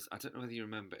of was, I don't know whether you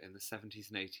remember, in the 70s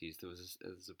and 80s, there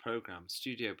was a programme,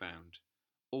 Studio Bound,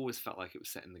 always felt like it was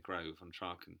set in the Grove on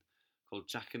Traken, called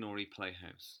Jackanory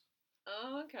Playhouse.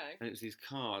 Oh, okay. And it was these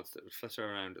cards that would flutter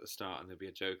around at the start, and there'd be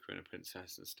a Joker and a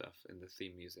princess and stuff in the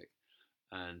theme music.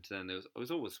 And then it was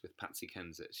always with Patsy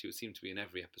Kensit. She would seem to be in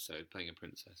every episode playing a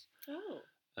princess. Oh.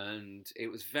 And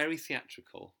it was very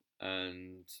theatrical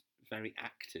and very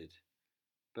acted,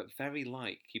 but very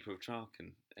like Keeper of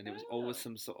Traken. And it was always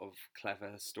some sort of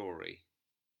clever story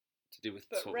to do with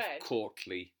sort of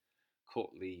courtly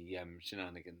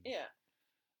shenanigans. Yeah.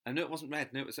 And no, it wasn't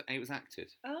read. No, it was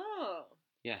acted. Oh.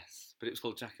 Yes, but it was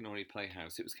called Jackanory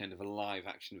Playhouse. It was kind of a live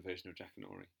action version of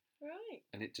Jackanory. Right.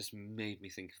 And it just made me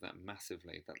think of that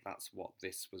massively, that's what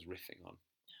this was riffing on.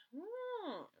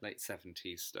 Late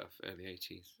 70s stuff, early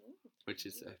 80s, which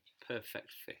is a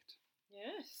perfect fit.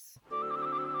 Yes.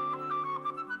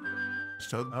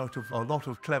 So out of a lot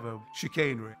of clever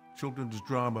chicanery, children's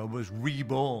drama was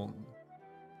reborn.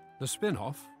 The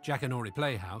spin-off, Jackanory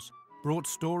Playhouse, brought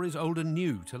stories old and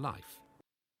new to life.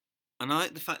 And I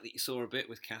like the fact that you saw a bit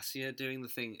with Cassia doing the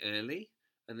thing early,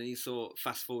 and then you saw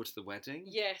fast forward to the wedding.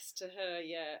 Yes, to her,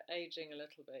 yeah, aging a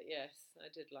little bit. Yes, I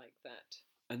did like that.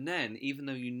 And then, even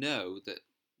though you know that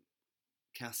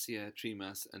Cassia,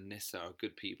 Trimas, and Nyssa are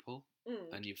good people,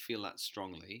 and you feel that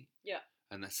strongly,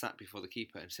 and they're sat before the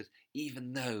Keeper and said,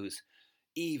 even those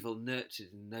evil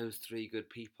nurtured in those 3 good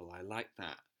people, I like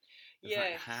that.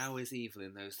 Yeah. How is evil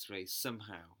in those 3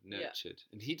 somehow nurtured?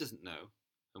 And he doesn't know,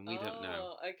 and we don't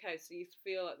know. Oh, okay, so you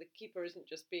feel like the Keeper isn't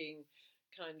just being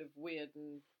kind of weird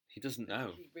and... He doesn't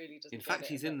know. He really doesn't. In fact,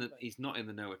 he's not in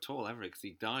the know at all ever, because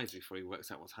he dies before he works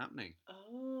out what's happening.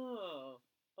 Oh,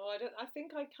 I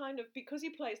think I kind of, because he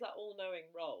plays that all-knowing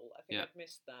role, I think I've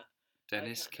missed that.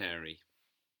 Dennis Carey.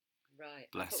 Right.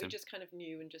 Bless I thought him. we just kind of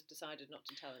knew and just decided not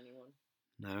to tell anyone.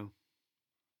 No.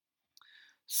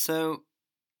 So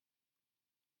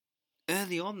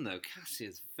early on, though,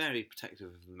 Cassia's very protective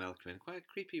of Melka in quite a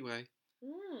creepy way.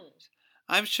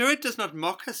 I'm sure it does not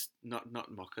mock us. Not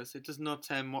mock us. It does not.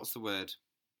 What's the word?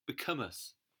 Become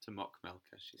us to mock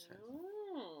Melka. She says.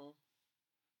 Oh.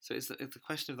 So it's the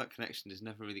question of that connection is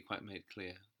never really quite made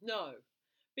clear. No,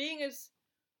 being as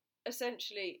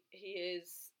essentially he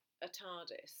is a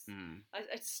TARDIS,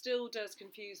 it still does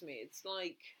confuse me. It's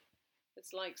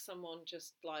like someone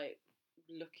just like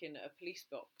looking at a police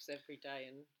box every day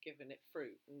and giving it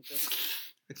fruit and just.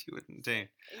 Which you wouldn't do.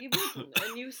 You wouldn't, and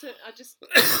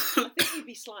I think you'd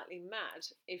be slightly mad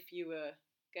if you were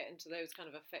getting to those kind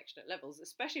of affectionate levels,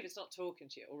 especially if it's not talking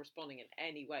to you or responding in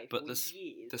any way for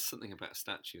years. There's something about a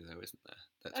statue, though, isn't there?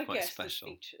 That's quite special.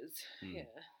 The features,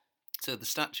 yeah. So the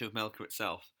statue of Melka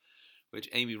itself, which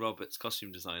Amy Roberts,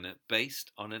 costume designer,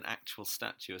 based on an actual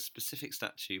statue, a specific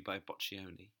statue by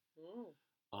Boccioni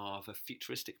of a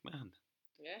futuristic man.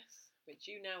 Yes, which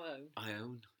you now own. I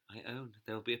own.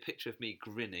 There'll be a picture of me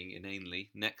grinning inanely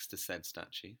next to said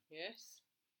statue. Yes.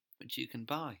 Which you can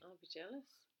buy. I'll be jealous.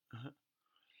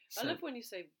 I love when you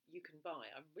say you can buy.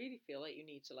 I really feel like you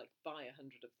need to buy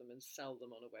 100 of them and sell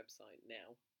them on a website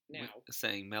now.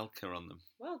 Saying Melka on them.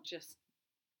 Well, just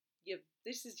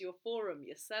this is your forum.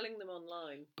 You're selling them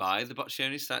online. Buy the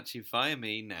Boccioni statue via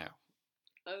me now.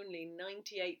 Only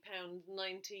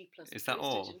 £98.90 plus Is that postage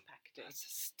all? and packaging. That's a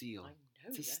steal. I know.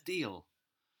 It's a steal.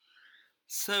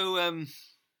 So,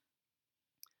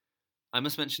 I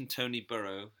must mention Tony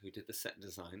Burrow, who did the set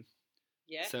design.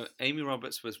 Yes. So Amy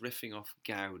Roberts was riffing off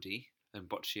Gaudi and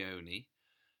Boccioni,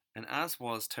 and as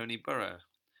was Tony Burrow.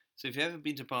 So if you've ever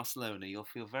been to Barcelona, you'll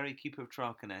feel very Keeper of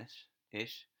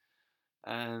Traken-ish,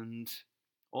 and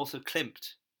also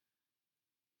Klimt,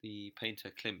 the painter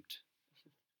Klimt.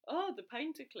 Oh, the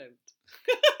painter Klimt.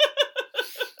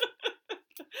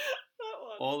 That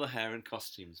one. All the hair and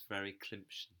costumes, very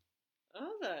Klimtian.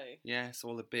 Are they? Yes,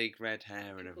 all the big red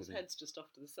hair and People's everything. heads just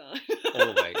off to the side.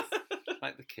 Always.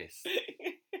 Like the kiss.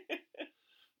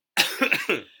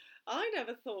 I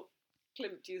never thought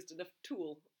Klimt used enough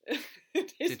tulle.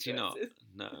 Did you not?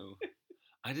 No.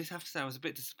 I did have to say, I was a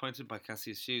bit disappointed by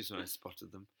Cassia's shoes when I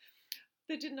spotted them.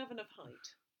 They didn't have enough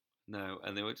height. No,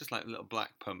 and they were just like little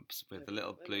black pumps with a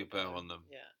little blue bow on them.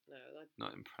 Yeah, no.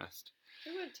 Not impressed.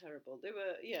 They weren't terrible. They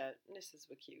were, Nissa's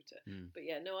were cuter. Mm. But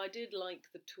yeah, no, I did like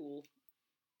the tulle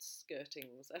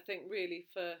skirtings. I think really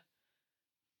for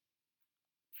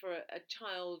a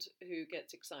child who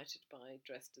gets excited by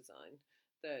dress design,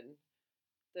 then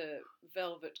the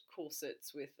velvet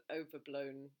corsets with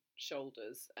overblown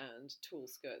shoulders and tulle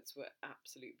skirts were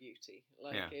absolute beauty.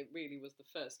 It really was the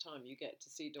first time you get to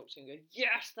see Doctor and go,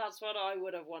 yes, that's what I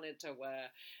would have wanted to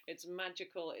wear. It's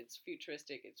magical, it's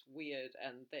futuristic, it's weird,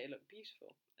 and they look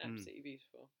beautiful. Absolutely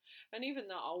beautiful. And even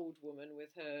that old woman with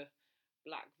her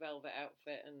black velvet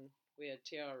outfit and weird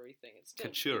tiara-y thing, it's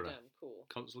still pretty damn cool.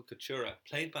 Consul Katura,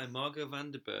 played by Margot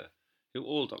Vanderburg, who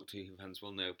all Doctor Who fans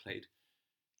will know played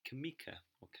Kameka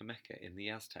in the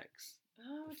Aztecs.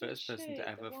 Oh, the first person to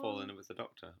ever fall in with the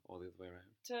Doctor, or the other way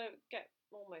around. To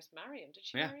almost marry him. Did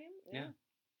she marry him? Yeah.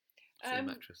 Same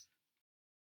actress.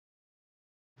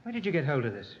 Where did you get hold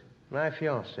of this? My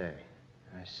fiancée.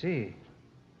 I see.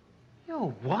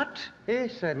 Your what?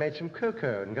 Yes, I made some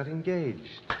cocoa and got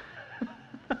engaged.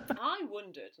 I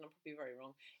wondered, and I'm probably very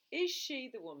wrong, is she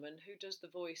the woman who does the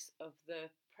voice of the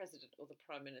President or the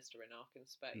Prime Minister in Ark in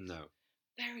Space? No.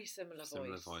 Very similar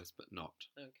voice, but not.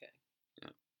 Okay. Yeah.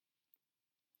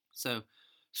 So,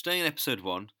 staying in episode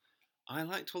 1, I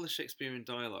liked all the Shakespearean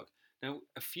dialogue. Now,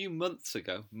 a few months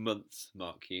ago,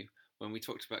 mark you, when we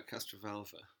talked about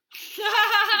Castrovalva.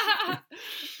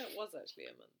 That was actually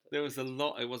a month. There was a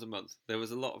lot, it was a month. There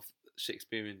was a lot of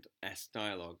Shakespearean-esque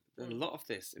dialogue. And a lot of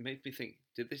this, it made me think,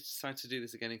 did they decide to do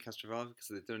this again in Castrovalva? Because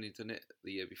they'd only done it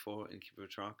the year before in Keeper of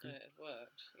Traken. It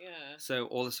worked, yeah. So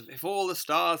all this, if all the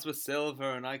stars were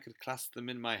silver and I could clasp them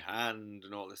in my hand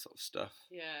and all this sort of stuff.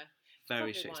 Yeah.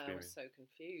 Very Probably Shakespearean. Why I was so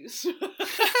confused.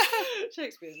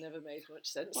 Shakespeare's never made much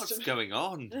sense. What's to me. going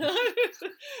on?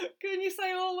 Can you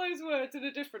say all those words in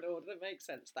a different order that makes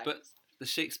sense? Thanks. But the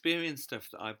Shakespearean stuff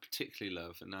that I particularly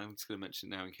love, and I'm just going to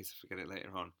mention it now in case I forget it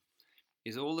later on,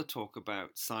 is all the talk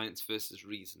about science versus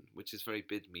reason, which is very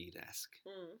Bidmead-esque.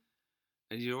 Mm.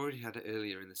 And you already had it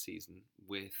earlier in the season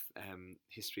with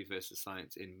history versus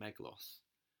science in Meglos.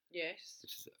 Yes.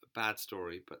 Which is a bad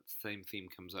story, but the same theme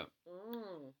comes up.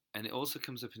 Mm. And it also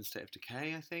comes up in State of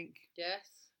Decay, I think. Yes.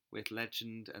 With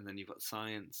legend, and then you've got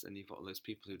science, and you've got all those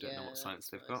people who don't know what science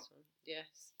they've got. One.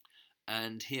 Yes.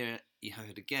 And here you have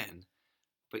it again,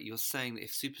 but you're saying that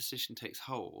if superstition takes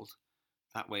hold,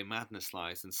 that way madness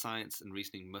lies, and science and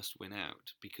reasoning must win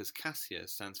out, because Cassia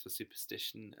stands for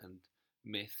superstition and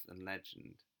myth and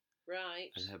legend. Right.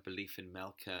 And her belief in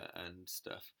Melka and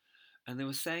stuff. And they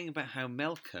were saying about how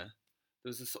Melka, there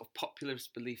was a sort of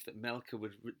popularist belief that Melka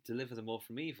would deliver them all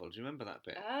from evil. Do you remember that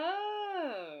bit?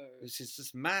 Oh. Which is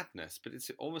just madness, but it's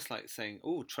almost like saying,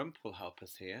 oh, Trump will help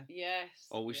us here. Yes.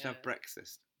 Or we should have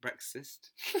Brexit.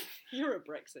 You're a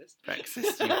Brexit.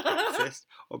 Brexit, you Brexit.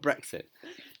 Or Brexit.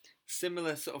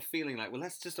 Similar sort of feeling like, well,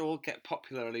 let's just all get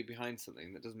popularly behind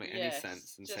something that doesn't make any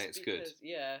sense and say it's good.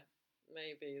 Yeah,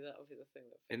 maybe that'll be the thing.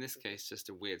 In this case, just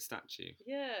a weird statue.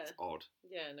 Yeah. It's odd.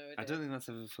 Yeah, no, I don't think that's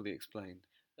ever fully explained.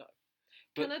 No.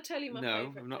 But Can I tell you my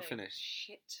favourite No, I'm not thing? finished.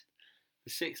 Shit.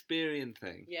 The Shakespearean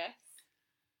thing. Yes.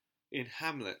 In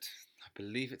Hamlet, I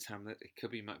believe it's Hamlet. It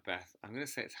could be Macbeth. I'm going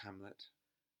to say it's Hamlet.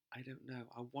 I don't know.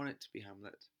 I want it to be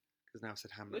Hamlet because now I've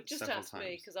said Hamlet But just several ask times.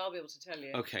 me because I'll be able to tell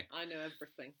you. Okay. I know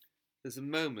everything. There's a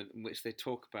moment in which they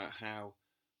talk about how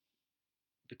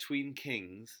between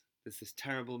kings, there's this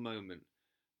terrible moment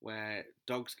where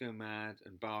dogs go mad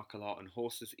and bark a lot and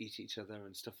horses eat each other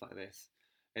and stuff like this.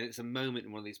 And it's a moment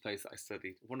in one of these plays that I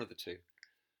studied, one of the two.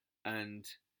 and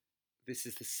this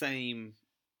is the same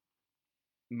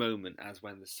moment as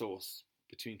when the source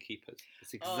between keepers.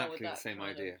 It's exactly the same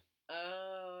idea.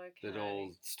 Oh, okay. That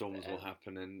all storms will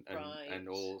happen and Right.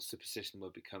 all superstition will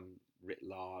become writ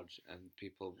large and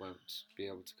people won't be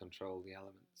able to control the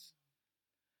elements.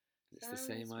 It's the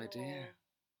same Sounds idea. more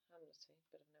Hamlety,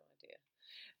 but I've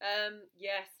no idea.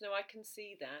 Yes, no, I can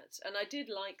see that, and I did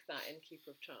like that in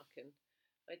Keeper of Traken.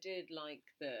 I did like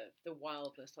the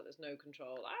wildness, like there's no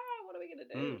control. What are we going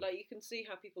to do? Like you can see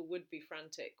how people would be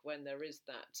frantic when there is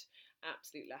that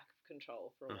absolute lack of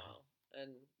control for a while.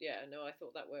 And yeah, no, I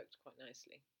thought that worked quite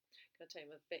nicely. Can I take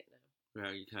him a bit now?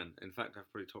 Yeah, you can. In fact, I've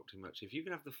probably talked too much. If you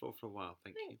could have the floor for a while,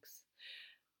 thank you. Thanks.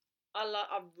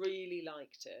 I really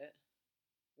liked it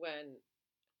when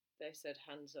they said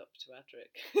hands up to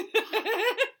Adric.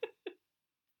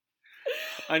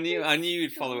 I knew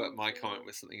you'd follow up my comment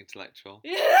with something intellectual.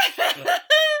 Yeah.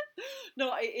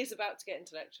 No, it is about to get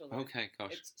intellectual though. Okay,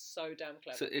 gosh. It's so damn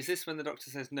clever. So is this when the doctor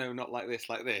says, no, not like this,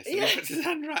 like this? And Yes. he puts his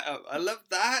hand right up. I love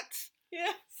that.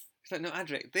 Yes. He's like, no,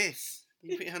 Adric, this.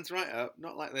 You put your hands right up,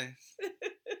 not like this.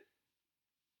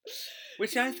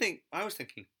 Which I was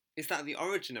thinking, is that the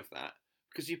origin of that?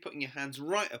 Because you're putting your hands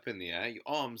right up in the air, your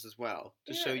arms as well,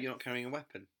 to show you're not carrying a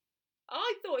weapon.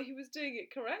 I thought he was doing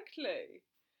it correctly.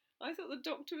 I thought the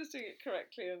doctor was doing it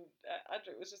correctly and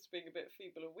Adric was just being a bit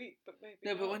feeble and weak, but maybe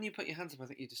No, not. but when you put your hands up, I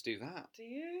think you just do that. Do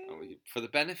you? For the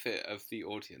benefit of the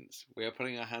audience, we are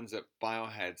putting our hands up by our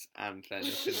heads and then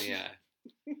up in the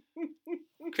air.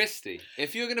 Christy,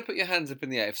 if you're going to put your hands up in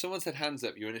the air, if someone said hands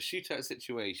up, you're in a shootout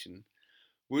situation,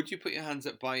 would you put your hands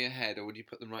up by your head or would you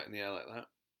put them right in the air like that?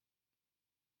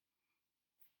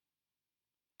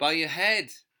 By your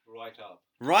head. Right up.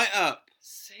 Right up.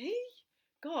 See?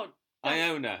 God.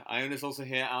 Iona's also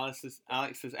here,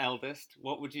 Alex's eldest.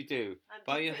 What would you do? And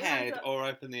By your put your hands head up. or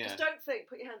up in the air? Just don't think.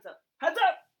 Put your hands up. Hands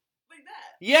up! Like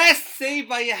that. Yes, see,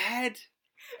 by your head.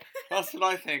 That's what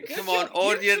I think. Good Come on, job.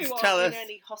 audience, You two tell aren't us. in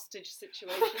any hostage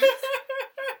situations.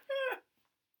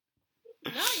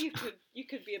 Now you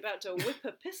could be about to whip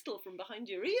a pistol from behind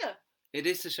your ear. It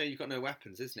is to show you've got no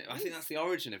weapons, isn't it? I think Yes. that's the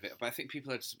origin of it, but I think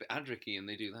people are just a bit Adric-y and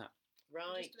they do that.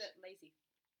 Right. Just a bit lazy.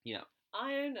 Yeah.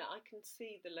 Iona, I can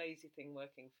see the lazy thing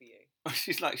working for you.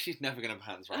 She's never going to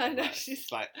have hands right I like know, that. she's-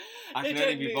 She's like, I They can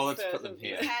only don't be move bothered to put further them than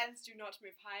here. Your hands do not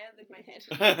move higher than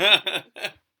my head.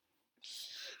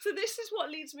 So this is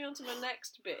what leads me on to my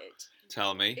next bit.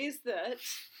 Tell me. Is that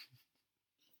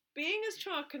being as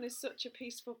Traken is such a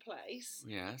peaceful place,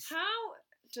 Yes. how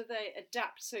do they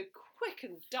adapt so quick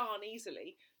and darn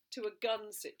easily to a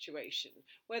gun situation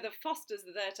where the Fosters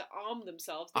are there to arm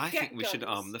themselves? They I get think we should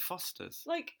guns. arm the Fosters.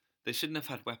 Like, They shouldn't have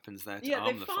had weapons there to yeah, they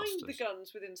arm the find Fosters. the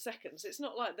guns within seconds. It's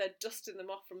not like they're dusting them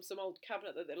off from some old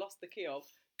cabinet that they lost the key of.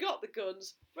 Got the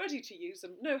guns, ready to use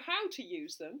them, know how to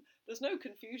use them. There's no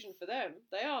confusion for them.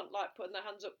 They aren't like putting their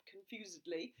hands up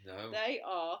confusedly. No. They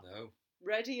are No.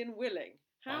 ready and willing.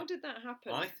 How did that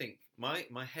happen? I think my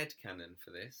headcanon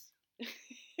for this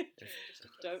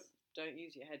Don't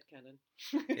use your head cannon.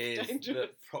 is It's dangerous.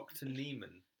 that Proctor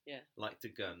Neiman Yeah. liked a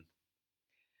gun.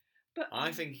 But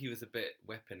I think he was a bit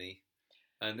weapony,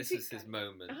 and this See, is his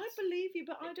moment. I believe you,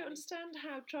 but I don't understand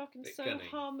how Traken's Bit so gunny.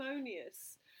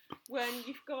 harmonious when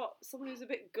you've got someone who's a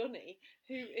bit gunny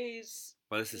who is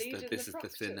Well, this is leading the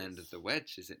thin end Proctors. of the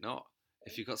wedge, is it not?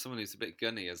 If you've got someone who's a bit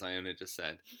gunny, as Iona just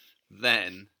said,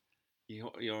 then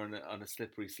you're on a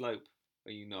slippery slope,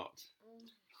 are you not?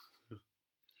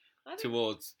 I think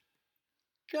Towards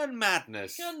gun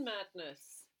madness. gun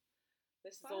madness.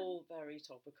 This is all very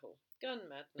topical. Gun You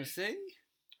madness. see?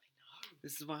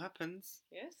 This is what happens.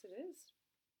 Yes, it is.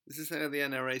 This is how the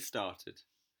NRA started.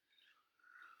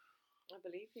 I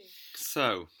believe you.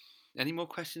 So, any more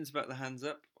questions about the hands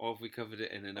up, or have we covered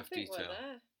it in enough I think detail? we're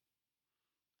there.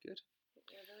 Good. I think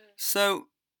we're there. So,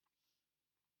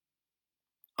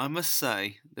 I must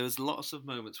say, there was lots of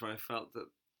moments where I felt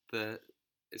that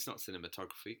it's not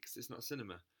cinematography, because it's not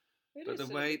cinema. It But is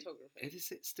the way cinematography. it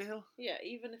is, it still Yeah,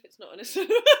 even if it's not in a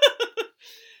cinema.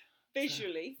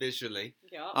 Visually. visually.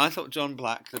 Yeah. I thought John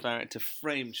Black, the director,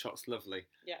 framed shots lovely.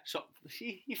 Yeah.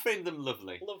 He framed them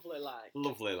lovely. Lovely like.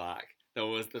 Lovely like. There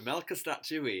was the Melka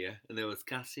statue here, and there was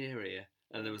Cassier here,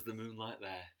 and there was the moonlight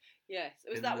there. Yes. It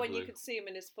was In that the when you blue. could see him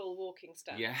in his full walking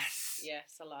stance. Yes.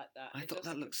 Yes, I like that. I It thought does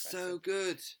that look looked so impressive.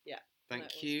 good. Yeah. Thank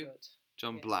that was you. good.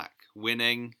 John Yes. Black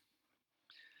winning.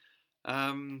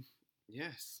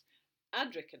 Yes.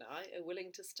 Adric and I are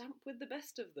willing to stamp with the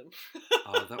best of them.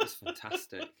 Oh, that was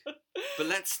fantastic. But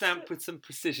let's stamp with some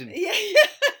precision. Yeah.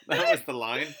 That was the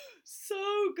line.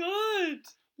 So good.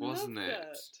 Wasn't Love it?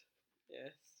 that.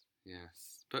 Yes.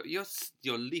 Yes, but you're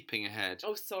leaping ahead.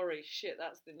 Oh, sorry, shit.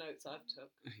 That's the notes I've took.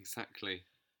 Exactly.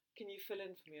 Can you fill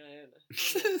in for me, Iona?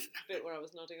 The bit where I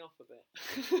was nodding off a bit.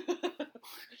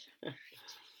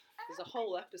 There's a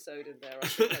whole episode in there I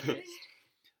think I missed.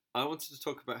 I wanted to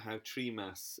talk about how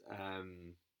Tremas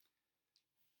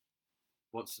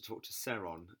wants to talk to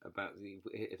Seron about the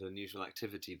unusual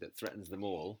activity that threatens them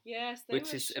all. Yes, they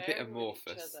which were is a bit sharing with each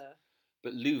amorphous. other.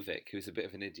 But Luvic, who's a bit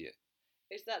of an idiot,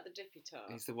 Is that the Dippy Tar?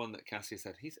 he's the one that Cassia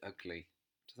said he's ugly.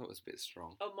 Which I thought was a bit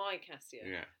strong. Oh, my Cassia.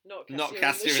 Yeah. Not Cassia, Not in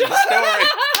Cassia the in the story.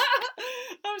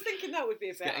 I was thinking that would be a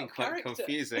It's better getting quite character.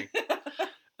 confusing.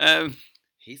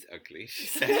 He's ugly, she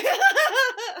said,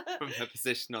 from her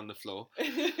position on the floor.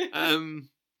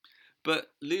 But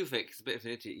Luvic is a bit of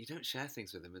an idiot. You don't share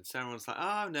things with him. And Seron's like,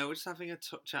 oh, no, we're just having a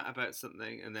chat about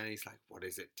something. And then he's like, what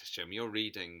is it? To show me your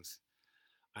readings.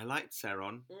 I liked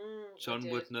Seron. John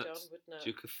Woodnut,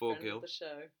 Duke of Friend Forgill. of the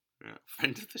show. Yeah,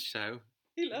 friend of the show.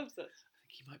 He loves us. I think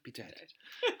he might be dead.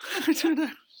 I don't know.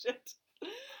 Shit.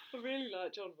 I really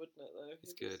like John Woodnut, though.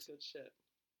 He's He good. does good shit.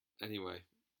 Anyway.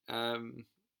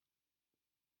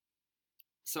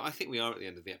 So I think we are at the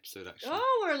end of the episode, actually.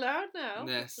 Oh, we're allowed now.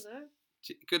 Yes. I don't know.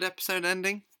 Good episode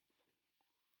ending?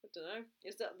 I don't know.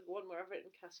 Is that the one where I've written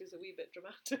Cassie's a wee bit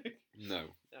dramatic?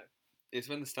 No. No. It's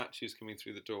when the statue's coming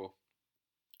through the door.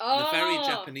 Oh! The very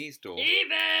Japanese door.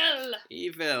 Evil!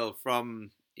 Evil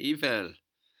from Evil.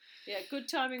 Yeah, good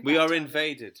timing. We bad are timing.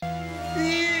 invaded.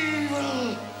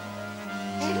 Evil!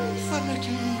 Infinite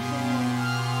evil!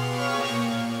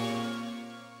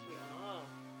 We are.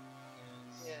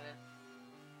 Yeah.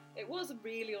 It was a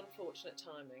really unfortunate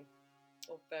timing.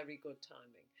 Or very good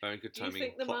timing. Very good Do you timing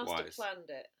think the master plot-wise. planned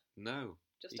it? No.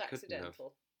 Just he couldn't have.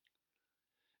 accidental?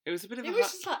 It was a bit of It a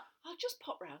was just like, I'll just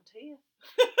pop round here.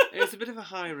 it was a bit of a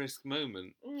high risk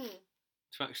moment Mm.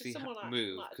 to actually Someone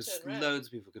move might have because turned round. loads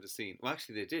of people could have seen. Well,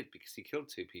 actually they did because he killed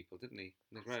 2 people, didn't he,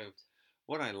 in the grove?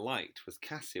 What I liked was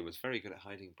Cassia was very good at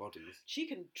hiding bodies. She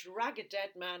can drag a dead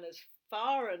man as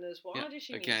far and as wide Yeah, as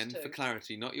she again, needs to. for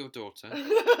clarity, not your daughter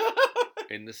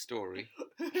in the story.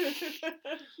 She's good at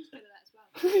that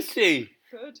as well. Is she?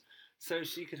 Good. So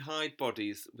she could hide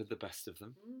bodies with the best of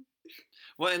them. Mm.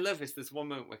 What I love is there's one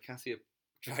moment where Cassia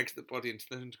drags the body into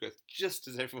the undergrowth just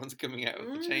as everyone's coming out of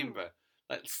the chamber.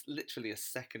 That's literally a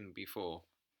second before.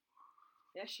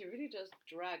 Yeah, she really does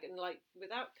drag and like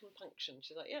without compunction.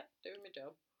 She's like, yeah, doing my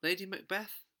job. Lady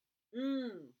Macbeth,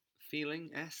 Mm.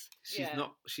 feeling S. She's Yeah.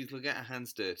 not. She'll get her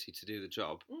hands dirty to do the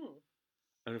job, Mm.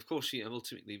 and of course she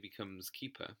ultimately becomes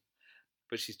keeper.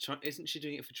 But she's trying. Isn't she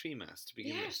doing it for Tremas to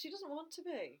begin Yeah, with? she doesn't want to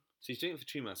be. She's doing it for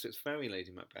Tremas, so it's very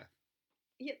Lady Macbeth.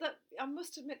 Yeah, that I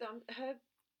must admit that her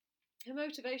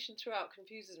motivation throughout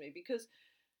confuses me because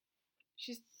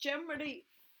she's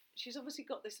obviously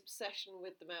got this obsession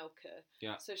with the Melker.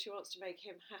 Yeah. So she wants to make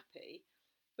him happy,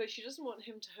 but she doesn't want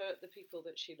him to hurt the people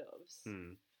that she loves.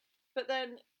 Hmm. But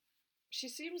then she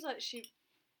seems like she's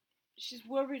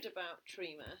worried about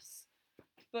Tremas,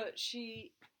 but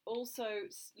she also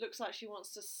looks like she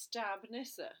wants to stab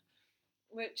Nissa,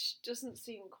 which doesn't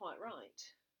seem quite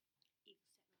right.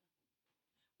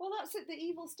 Well, that's it. The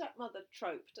evil stepmother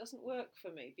trope doesn't work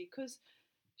for me because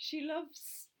she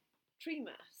loves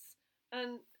Tremas,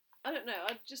 and I don't know.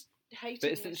 I just hate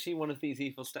But it. isn't she one of these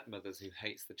evil stepmothers who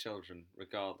hates the children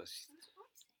regardless?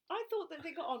 I thought that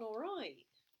they got on all right.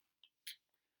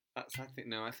 I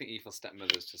think evil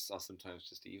stepmothers are sometimes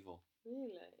just evil. Really?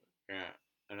 Yeah,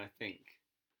 and I think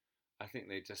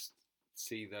they just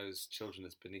see those children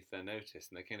as beneath their notice,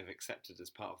 and they kind of accept it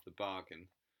as part of the bargain.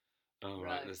 Oh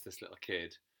right, Right. there's this little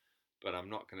kid, but I'm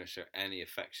not going to show any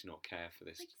affection or care for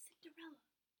this. Like Cinderella.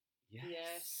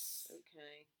 Yes.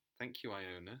 Okay. Thank you,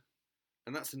 Iona.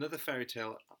 And that's another fairy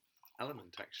tale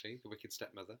element, actually, the Wicked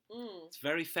Stepmother. Mm. It's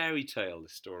very fairy tale,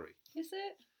 this story. Is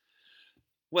it?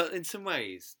 Well, in some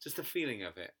ways, just the feeling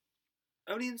of it.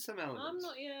 Only in some elements. I'm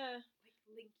not. Yeah.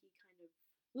 Like Linky kind of.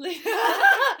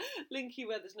 Linky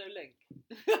where there's no link.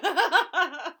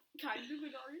 Kind of,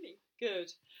 but not really.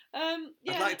 Good. Yeah.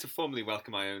 I'd like to formally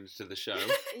welcome Iona to the show.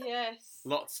 Yes.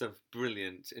 Lots of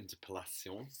brilliant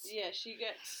interpolations. Yeah, she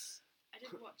gets. I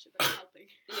didn't watch it, but I'm helping.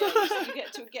 Yeah, you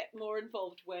get to get more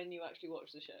involved when you actually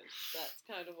watch the shows. That's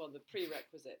kind of one of the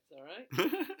prerequisites, all right? Well,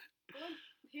 I'm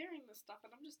hearing this stuff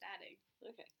and I'm just adding.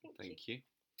 Okay, Thank you.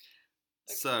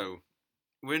 So,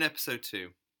 we're in episode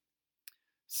 2.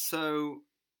 So,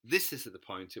 this is at the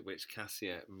point at which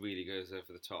Cassia really goes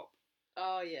over the top.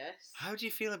 Oh, yes. How do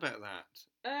you feel about that?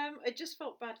 It just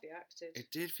felt badly acted. It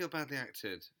did feel badly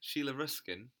acted. Sheila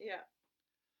Ruskin, Yeah.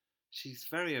 she's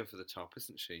very over the top,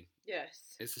 isn't she?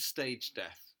 Yes. It's a stage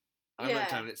death. I wrote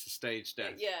down it's a stage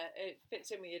death. Yeah, it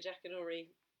fits in with your Jackanory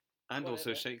And also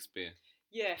whatever. Shakespeare.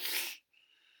 Yeah.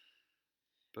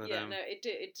 But, yeah, no, it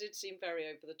did seem very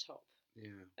over the top.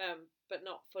 Yeah. But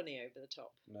not funny over the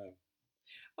top. No.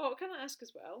 Oh, can I ask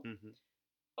as well? Mm-hmm.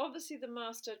 Obviously, the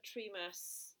Master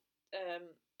Tremas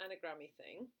anagrammy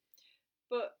thing,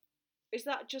 but is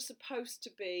that just supposed to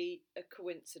be a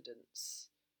coincidence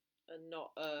and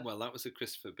not a? Well, that was a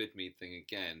Christopher Bidmead thing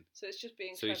again. So it's just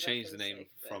being. So he clever changed for the name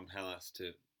sake of it. from Hellas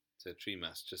to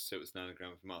Tremas just so it was an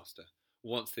anagram of master.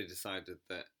 Once they decided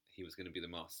that he was going to be the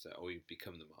master or he'd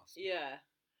become the master. Yeah,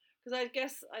 because I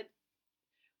guess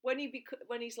when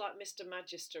he's like Mr.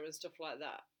 Magister and stuff like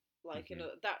that, like you know,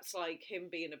 that's like him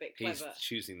being a bit clever. He's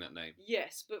choosing that name.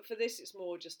 Yes, but for this, it's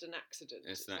more just an accident.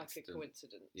 It's an like accident. a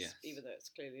coincidence, Yes. even though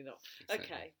it's clearly not. Exactly.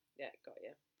 Okay, yeah, got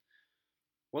you.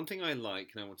 One thing I like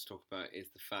and I want to talk about is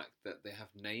the fact that they have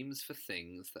names for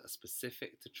things that are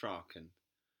specific to Traken,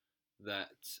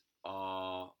 that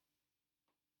are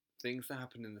things that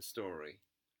happen in the story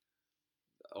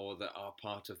or that are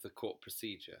part of the court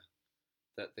procedure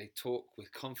that they talk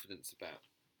with confidence about,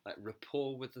 like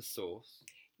rapport with the source.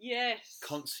 Yes.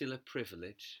 Consular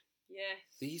privilege. Yes.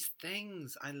 These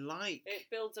things I like. It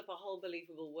builds up a whole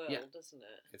believable world, doesn't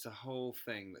it? It's a whole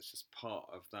thing that's just part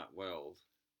of that world,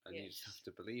 and you Yes. just have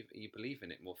to believe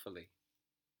in it more fully.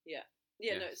 Yeah.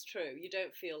 Yeah, no, Yes. it's true. You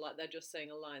don't feel like they're just saying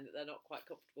a line that they're not quite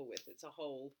comfortable with. It's a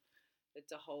whole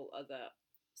other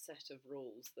set of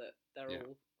rules that they're Yeah.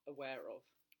 all aware of.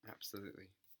 Absolutely.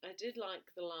 I did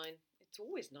like the line, "It's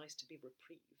always nice to be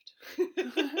reprieved."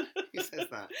 Who says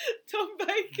that? Tom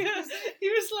Baker. He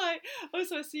was like, "Oh,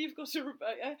 so I see you've got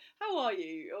a... how are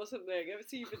you?" or something. "I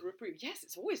see you've been reprieved." Yes,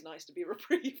 it's always nice to be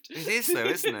reprieved. It is though,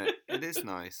 isn't it? It is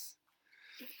nice.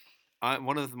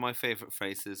 One of my favourite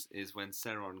phrases is when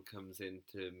Seron comes in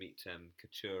to meet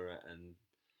Katura and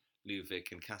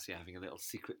Luvic and Cassie having a little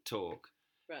secret talk.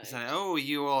 Right. He's like, "Oh,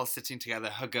 you all sitting together,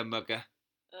 hugger mugger."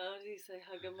 Oh, did he say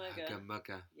hugger mugger? Hugger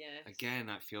mugger. Yes. Again,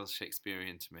 that feels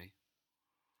Shakespearean to me.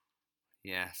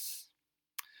 Yes.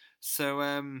 So,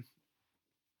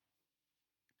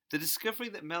 the discovery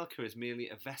that Melka is merely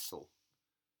a vessel,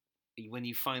 when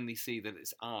you finally see that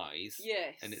it's eyes,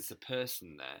 Yes. and it's a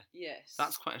person there, Yes.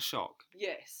 that's quite a shock.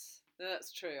 Yes,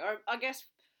 that's true. I guess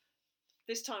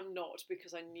this time not,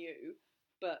 because I knew,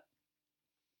 but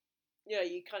yeah,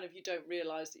 you don't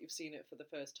realise that you've seen it for the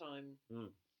first time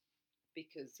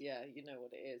because you know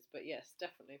what it is. But yes,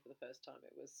 definitely for the first time,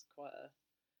 it was quite a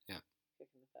kick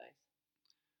in the face.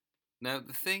 Now,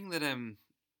 the thing that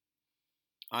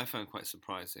I found quite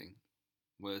surprising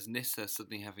was Nyssa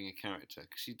suddenly having a character,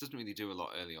 because she doesn't really do a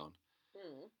lot early on.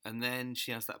 And then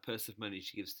she has that purse of money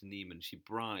she gives to Neiman. She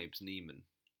bribes Neiman.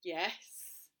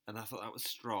 Yes. And I thought that was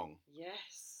strong.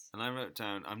 Yes. And I wrote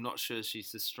down, I'm not sure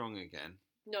she's as strong again.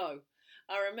 No.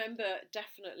 I remember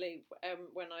definitely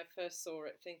when I first saw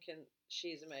it thinking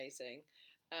she's amazing,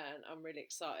 and I'm really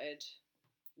excited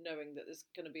knowing that there's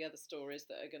going to be other stories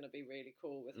that are going to be really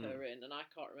cool with her in, and I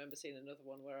can't remember seeing another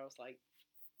one where I was like,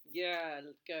 yeah,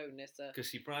 go Nyssa. Because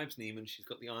she bribes Neiman, she's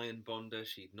got the iron bonder,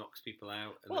 she knocks people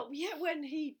out. And Well, yeah, when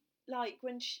he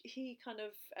kind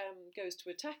of goes to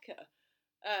attack her,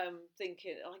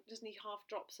 thinking, like, doesn't he half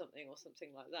drop something or something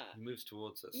like that? he moves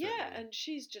towards her. Yeah, certainly. and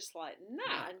she's just like,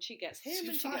 nah, and she gets him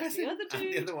and she fires gets the him, other and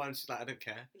dude. the other one, she's like, I don't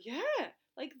care. Yeah,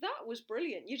 like that was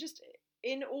brilliant. You just,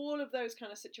 in all of those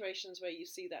kind of situations where you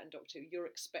see that in Doctor Who, you're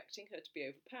expecting her to be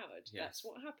overpowered. Yes. That's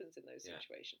what happens in those Yeah.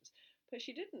 situations. But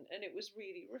she didn't, and it was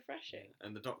really refreshing.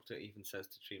 And the Doctor even says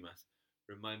to Tremas,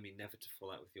 remind me never to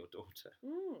fall out with your daughter.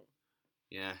 Mm.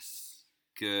 Yes.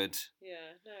 Good.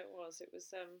 Yeah, no, it was. It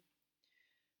was,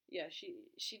 yeah,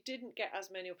 she didn't get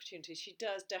as many opportunities. She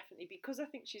does definitely, because I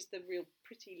think she's the real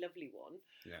pretty, lovely one.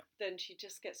 Yeah. Then she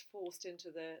just gets forced into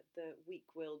the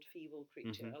weak-willed, feeble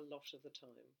creature Mhm. a lot of the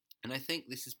time. And I think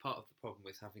this is part of the problem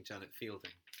with having Janet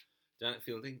Fielding. Janet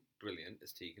Fielding, brilliant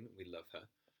as Tegan. We love her.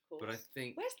 Of But I course.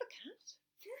 think... Where's the cat?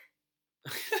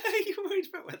 You're worried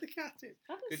about where the cat is?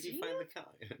 Haven't Could you seen find her. the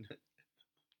cat?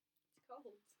 It's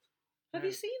cold. Have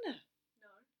you seen her? No.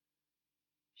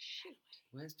 Shit.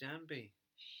 Where's Janby?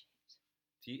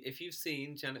 If you've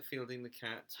seen Janet Fielding the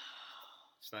cat,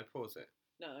 should I pause it?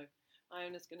 No.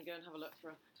 Iona's going to go and have a look for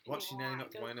her. What's she now?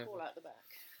 Not Go Wino. call out the back.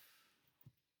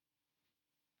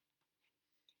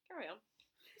 Carry on.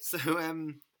 So,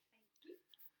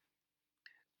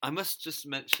 I must just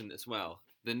mention as well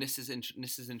the Nissa's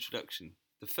introduction.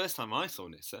 The first time I saw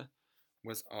Nyssa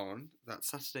was on that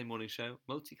Saturday morning show,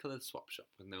 Multicoloured Swap Shop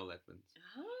with Noel Edmonds.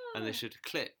 And they showed a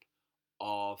clip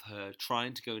of her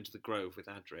trying to go into the Grove with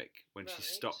Adric when she's Right.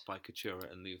 stopped by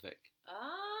Katura and Luvic.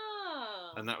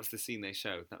 Ah. And that was the scene they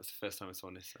showed. That was the first time I saw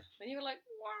Nyssa. And you were like,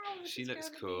 wow, this She is looks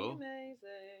gonna be cool.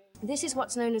 amazing. This is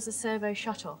what's known as a servo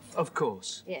shut-off. Of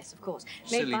course. Yes, of course.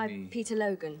 Silly Made by me. Peter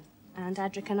Logan. And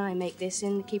Adric and I make this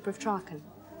in The Keeper of Traken.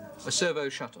 A servo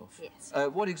shut-off? Yes.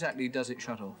 What exactly does it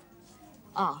shut off?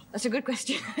 Ah, that's a good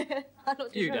question. I'm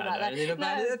not too You sure don't about know that. anything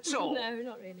about it at all. No,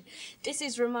 not really. This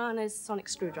is Romana's sonic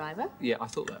screwdriver. Yeah, I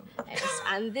thought that. Yes,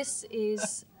 and this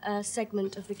is a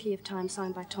segment of The Key of Time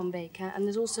signed by Tom Baker, and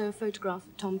there's also a photograph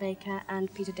of Tom Baker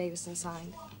and Peter Davison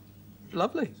signed.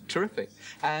 Lovely. Terrific.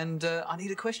 And I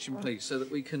need a question, please, so that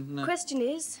we can... Question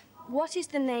is, what is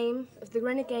the name of the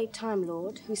renegade Time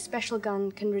Lord whose special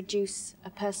gun can reduce a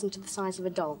person to the size of a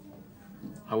doll?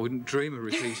 I wouldn't dream of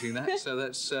repeating that, so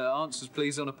that's answers,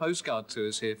 please, on a postcard to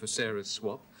us here for Sarah's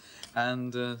swap.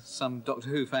 And some Doctor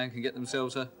Who fan can get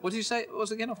themselves a... What did you say it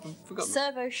was again? I've forgotten.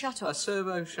 Servo shut-off. A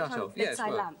servo shut-off. Yes, bedside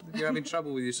well, lamp. if you're having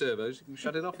trouble with your servos, you can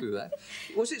shut it off with that.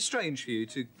 Was it strange for you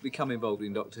to become involved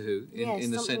in Doctor Who? Yes,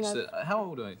 in the something sense like- that... How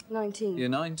old are you? 19. You're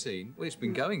 19. Well, it's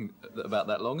been going about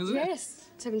that long, hasn't it? Yes,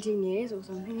 17 years or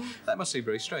something. That must seem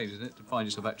very strange, isn't it, to find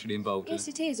yourself actually involved Yes,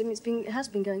 in it? it is. I mean, it has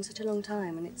been going such a long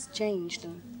time, and it's changed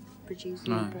and produced.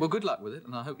 Right. Well, good luck with it,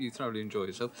 and I hope you thoroughly enjoy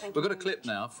yourself. Thank We've you got a clip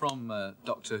now from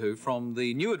Doctor Who, from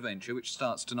the new adventure, which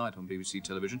starts tonight on BBC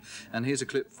Television, and here's a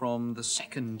clip from the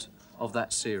second of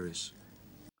that series.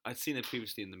 I'd seen her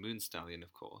previously in The Moon Stallion,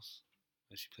 of course,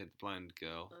 where she played the blind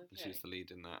girl, and she was Okay. the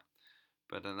lead in that.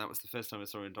 But that was the first time I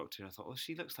saw her in Doctor Who, and I thought, well,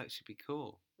 she looks like she'd be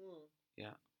cool. Hmm.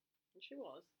 Yeah. And she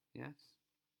was. Yes.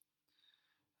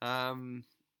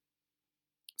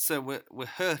 So we're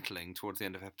hurtling towards the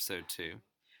end of episode 2,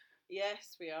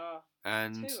 Yes, we are.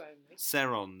 and 2 only.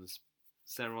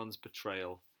 Ceron's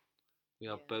betrayal. We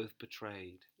are both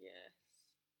betrayed. Yes.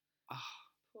 Ah,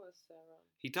 Poor Sarah.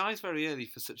 he dies very early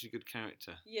for such a good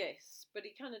character. Yes, but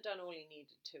he kind of done all he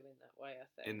needed to in that way, I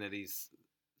think. In that he's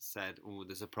said, "Oh,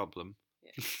 there's a problem,"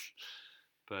 Yeah.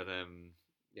 but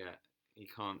yeah, he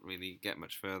can't really get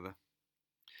much further.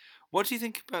 What do you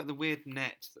think about the weird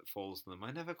net that falls on them?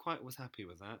 I never quite was happy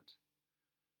with that.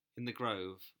 In the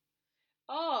Grove.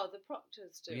 Oh, the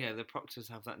Proctors do. Yeah, the Proctors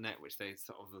have that net which they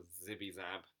sort of zibby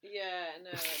zab. Yeah,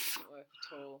 no, that doesn't work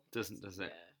at all. Doesn't, does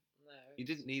it? Yeah, no. You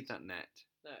didn't need that net.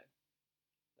 No.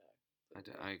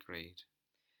 I agreed.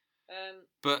 Um,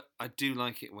 But I do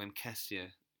like it when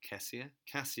Cassia goes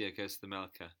to the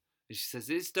Melka and she says,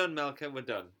 "It's done, Melka, we're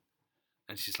done."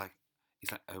 And he's like,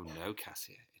 "Oh no,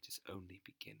 Cassia, it is only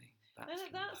beginning." and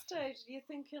at that stage, you're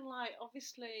thinking, like,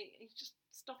 obviously, you just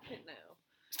stop it now.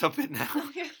 Stop it now.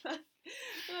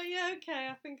 Oh, yeah, okay,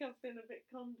 I think I've been a bit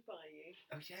conned by you.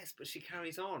 Oh yes, but she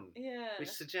carries on. Yeah. Which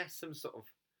suggests some sort of,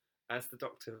 as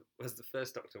the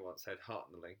first Doctor once said,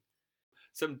 Hartnelling.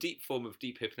 Some deep form of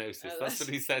deep hypnosis. Oh, that's what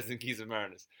he says in Keys of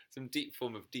Marinus. Some deep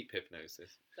form of deep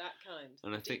hypnosis. That kind.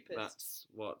 And I think Deepest. that's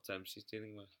what she's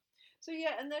dealing with. So,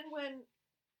 yeah, and then when,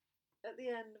 at the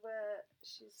end, where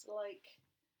she's like,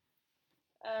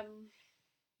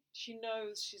 she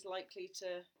knows she's likely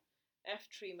to F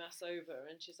Tremas over,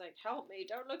 and she's like, "Help me,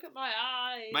 don't look at my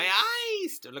eyes." My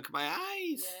eyes! Don't look at my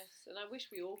eyes! Yes, and I wish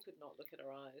we all could not look at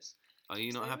her eyes. Are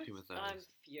you not So happy with those? I'm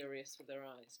furious with her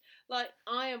eyes. Like,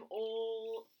 I am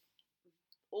all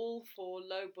for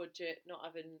low budget, not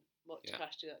having much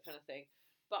cash to do that kind of thing.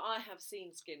 But I have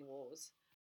seen Skin Wars.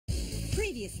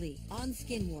 Previously on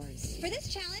Skin Wars. For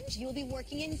this challenge, you'll be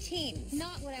working in teams.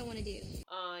 Not what I want to do.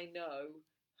 I know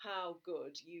how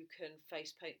good you can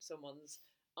face paint someone's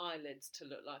eyelids to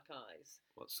look like eyes.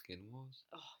 What Skin Wars?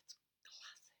 Oh, it's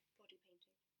classic. Body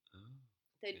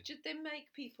painting. Oh. They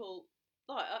make people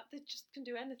like they just can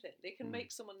do anything. They can Mm.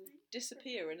 make someone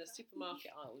disappear in a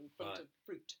supermarket aisle in front of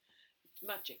fruit. It's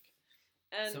magic.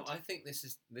 And So I think this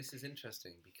is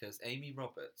interesting because Amy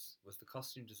Roberts was the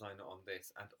costume designer on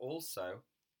this, and also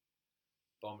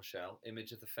Bombshell,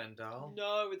 Image of the Fendal.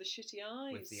 no, with the shitty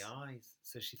eyes. With the eyes.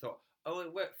 So she thought, oh,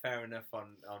 it worked fair enough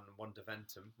on Wanda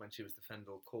Ventum when she was the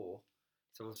Fendal core,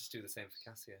 so we'll just do the same for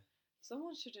Cassia.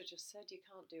 Someone should have just said you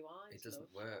can't do eyes. It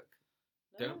doesn't love. work.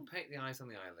 No. Don't paint the eyes on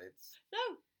the eyelids.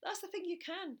 No, that's the thing. You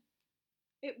can.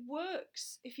 It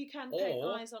works if you can paint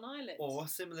eyes on eyelids. Or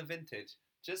similar vintage.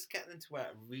 Just get them to wear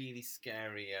really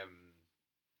scary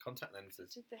contact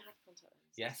lenses. Did they have contact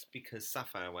lenses? Yes, because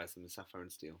Sapphire wears them in Sapphire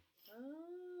and Steel.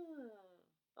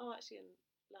 Oh, actually, and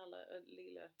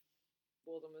Leela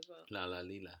wore them as well. La la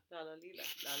Leela. La la Leela.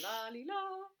 La la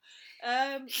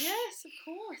Leela. Yes, of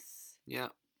course. Yeah.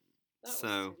 That So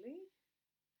was silly.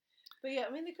 But yeah,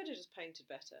 I mean, they could have just painted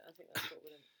better. I think that's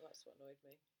what annoyed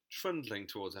me. trundling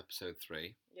towards episode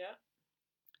 3. Yeah.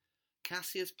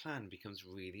 Cassia's plan becomes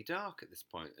really dark at this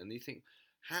point, and you think,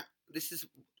 This is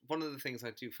one of the things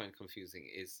I do find confusing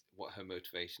is what her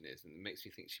motivation is, and it makes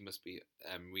me think she must be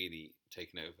really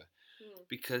taken over,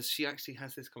 because she actually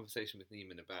has this conversation with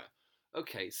Neiman about,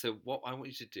 okay, so what I want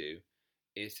you to do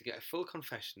is to get a full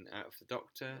confession out of the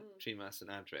Doctor, Tremas, and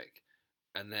Adric,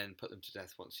 and then put them to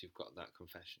death once you've got that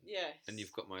confession. Yes. And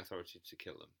you've got my authority to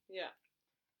kill them. Yeah.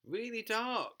 Really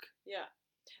dark. Yeah.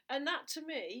 And that, to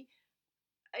me,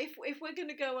 if we're going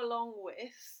to go along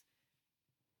with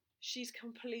she's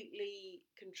completely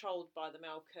controlled by the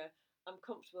Melka, I'm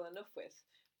comfortable enough with.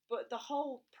 But the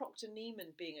whole Proctor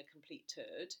Neiman being a complete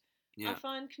turd, I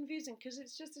find confusing, because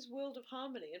it's just this world of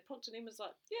harmony, and Proctor Neiman's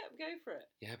like, yeah, go for it.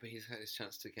 Yeah, but he's had his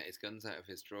chance to get his guns out of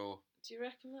his drawer. Do you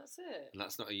reckon that's it? And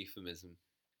that's not a euphemism.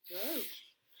 No.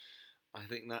 I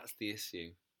think that's the issue.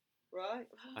 Right.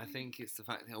 I think it's the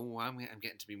fact that, I'm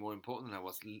getting to be more important than I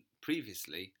was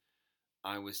previously.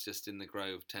 I was just in the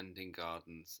Grove tending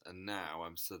gardens, and now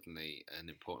I'm suddenly an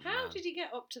important man. How did he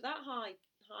get up to that high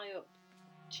up,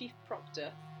 Chief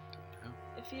Proctor? Don't know.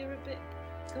 If you're a bit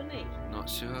gunny. Not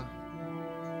sure.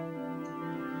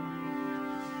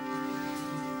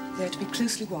 They're to be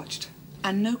closely watched,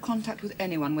 and no contact with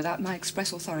anyone without my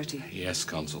express authority. Yes,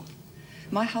 Consul.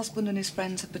 My husband and his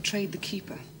friends have betrayed the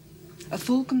Keeper. A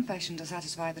full confession to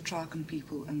satisfy the Traken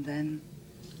people, and then...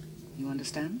 You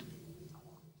understand?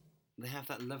 They have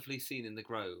that lovely scene in the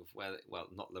Grove where, well,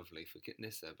 not lovely for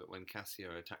Nissa, but when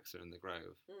Cassia attacks her in the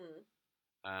Grove.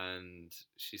 And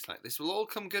she's like, this will all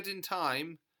come good in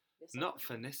time. Yes, not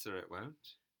for Nissa, it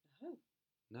won't.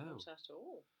 No. Not at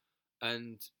all.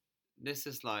 And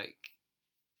Nissa's like,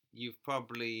 you've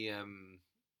probably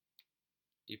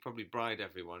bribed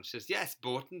everyone. She says, yes,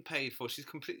 bought and paid for. She's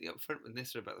completely upfront with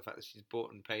Nissa about the fact that she's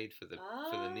bought and paid for the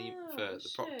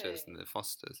Proctors and the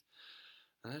Fosters.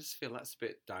 And I just feel that's a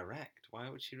bit direct. Why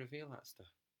would she reveal that stuff?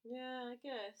 Yeah, I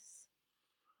guess.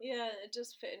 Yeah, it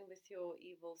does fit in with your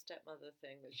evil stepmother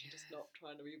thing, that she's just not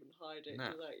trying to even hide it. No.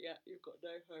 You're like, yeah, you've got no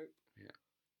hope.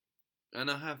 Yeah. And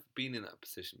I have been in that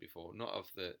position before, not of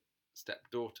the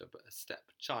stepdaughter, but a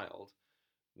stepchild,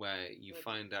 where you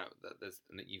find out that there's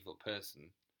an evil person,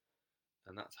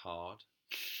 and that's hard.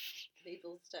 An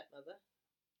evil stepmother.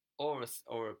 Or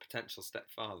a potential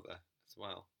stepfather as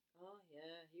well. Oh,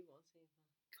 yeah, he was evil.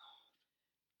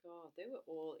 God, they were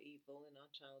all evil in our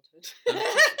childhood.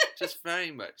 just very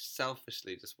much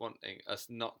selfishly just wanting us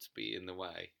not to be in the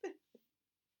way.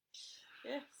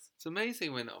 Yes. It's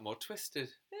amazing we're not more twisted.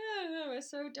 Yeah, no, we're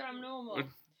so damn normal.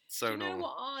 So Do you know normal.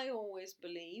 what I always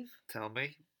believe? Tell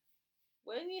me.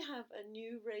 When you have a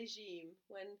new regime,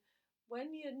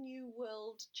 when your new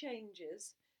world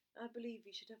changes, I believe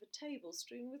you should have a table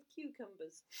strewn with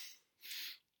cucumbers.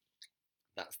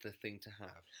 That's the thing to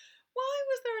have. Why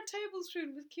was there a table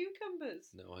strewn with cucumbers?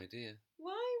 No idea.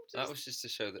 Why? That was just to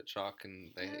show that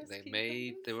Traken, Yes,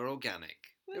 they were organic.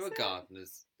 They Was were it?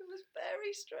 gardeners. It was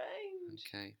very strange.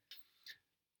 Okay.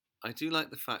 I do like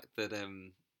the fact that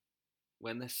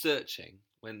when they're searching,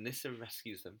 when Nissa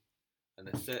rescues them, and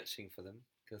they're searching for them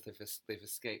because they've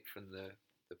escaped from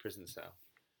the prison cell,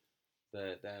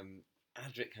 that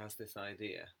Adric has this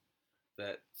idea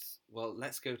that, well,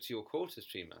 let's go to your quarters,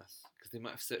 Tremas, because they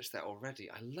might have searched there already.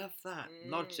 I love that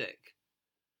logic.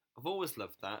 I've always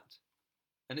loved that.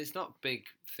 And it's not big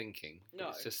thinking. No.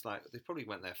 It's just like, they probably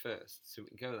went there first, so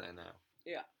we can go there now.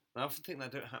 Yeah. And I often think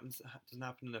that doesn't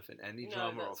happen enough in any No,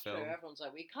 drama or that's film. true. Everyone's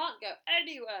like, we can't go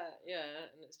anywhere. Yeah,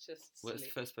 and it's just Well, it's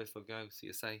silly. the first place they'll go, so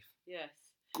you're safe. Yes.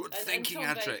 Good And thinking,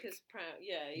 Tom Adric. Baker's proud.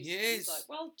 Yeah, he's Yes. like,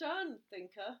 well done,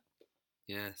 thinker.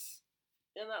 Yes.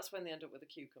 And that's when they end up with the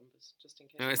cucumbers, just in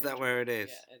case. Oh, you're is that wondering. where it is?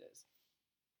 Yeah, it is.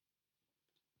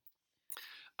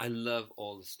 I love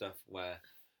all the stuff where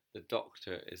the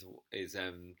Doctor is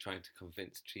trying to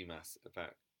convince Tremas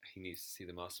about he needs to see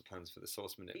the master plans for the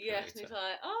source manipulator. Yes, and he's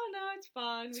like, oh no, it's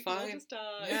fine. It's we can all fine. just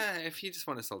die. Yeah, if you just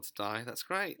want us all to die, that's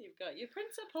great. You've got your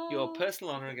principle. Your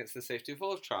personal honour against the safety of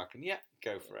all Traken. Yeah,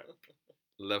 go for it.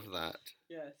 Love that.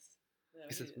 Yes. No,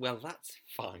 He says, is. well, that's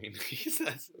fine, he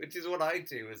says, which is what I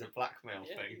do as a blackmail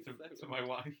Yeah, thing he's to so my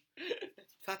wife.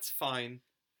 That's fine.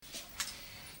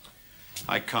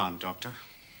 I can't, Doctor.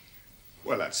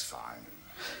 Well, that's fine.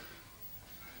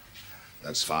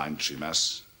 That's fine,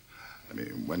 Tremas. I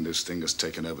mean, when this thing has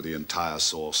taken over the entire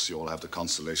source, you'll have the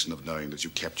consolation of knowing that you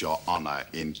kept your honor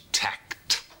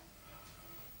intact.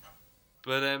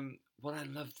 But what I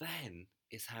love then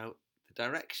is how the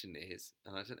direction is,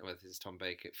 and I don't know whether this is Tom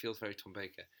Baker, it feels very Tom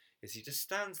Baker, is he just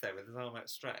stands there with his arm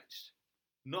outstretched,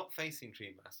 not facing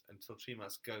Tremas until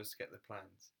Tremas goes to get the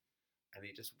plans. And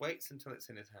he just waits until it's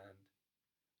in his hand,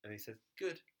 and he says,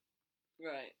 good.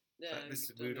 Right. Yeah, So this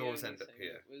you've done we would the always only end up thing.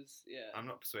 here. It was, yeah. I'm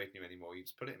not persuading you anymore. You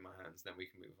just put it in my hands, then we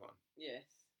can move on. Yes.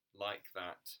 Like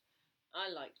that.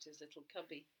 I liked his little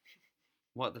cubby.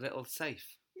 What, the little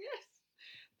safe? Yes.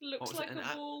 Looks What was like it?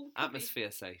 a wall. Cubby.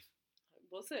 Atmosphere safe.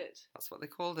 Was it? That's what they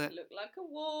called it. It looked like a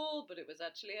wall, but it was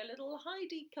actually a little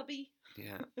hidey cubby.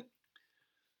 Yeah.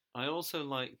 I also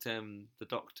liked the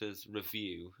Doctor's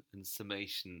review and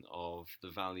summation of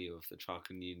the value of the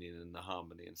Traken Union and the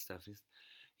harmony and stuff.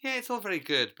 Yeah, it's all very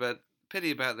good, but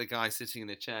pity about the guy sitting in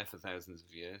a chair for thousands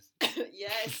of years.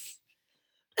 Yes.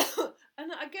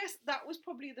 And I guess that was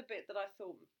probably the bit that I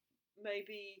thought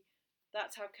maybe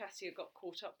that's how Cassia got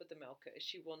caught up with the Melka, is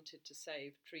she wanted to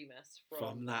save Tremas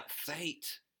From that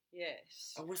fate.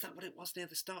 Yes. Oh, was that what it was near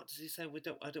the start? Does he say,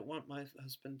 I don't want my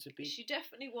husband to be... She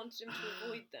definitely wanted him to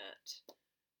avoid that.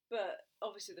 But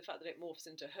obviously the fact that it morphs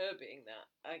into her being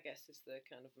that, I guess, is the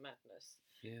kind of madness.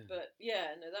 Yeah. But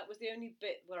yeah, no, that was the only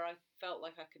bit where I felt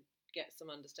like I could get some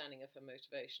understanding of her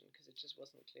motivation, because it just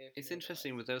wasn't clear. It's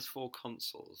interesting with those 4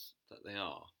 consuls that they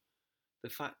are. The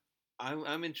fact...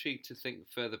 I'm intrigued to think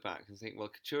further back and think, well,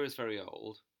 Katura's very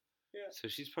old. Yeah. So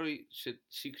she's probably...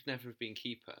 She could never have been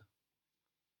keeper.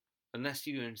 Unless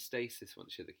you were in stasis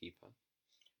once you're the keeper.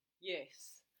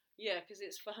 Yes. Yeah, because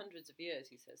it's for hundreds of years,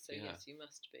 he says. So Yeah. yes, you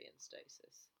must be in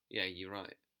stasis. Yeah, you're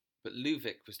right. But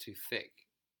Luvic was too thick.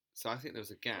 So I think there was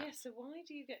a gap. Yeah, so why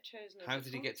do you get chosen as How a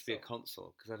did he get to be a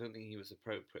consul? consul? Because I don't think he was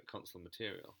appropriate consul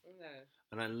material. No.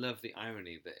 And I love the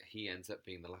irony that he ends up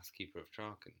being the last keeper of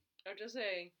Traken. Oh, does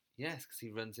he? Yes, because he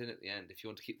runs in at the end. If you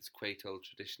want to keep this quaint old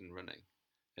tradition running,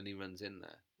 and he runs in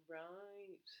there.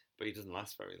 Right. But he doesn't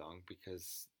last very long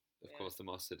because, of Yeah. course, the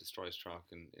Master destroys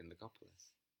Traken in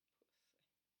Legopolis.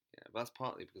 Yeah, but that's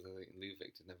partly because I think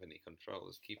Luvic didn't have any control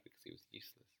as keeper because he was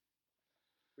useless.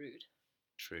 Rude.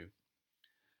 True.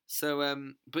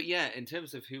 So, but yeah, in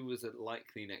terms of who was a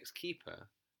likely next keeper,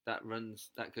 that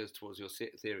goes towards your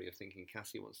theory of thinking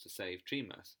Cassia wants to save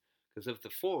Tremas, because of the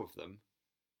 4 of them,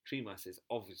 Tremas is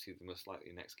obviously the most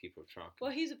likely next keeper of Traken.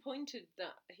 Well, he's appointed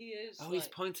that. He is. Oh, he's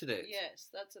appointed it? Yes,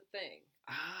 that's a thing.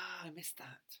 Ah, I missed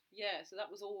that. Yeah, so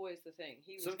that was always the thing.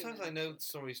 He was Sometimes gonna I know have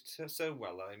stories so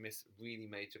well that I miss really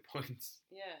major points.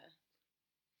 Yeah.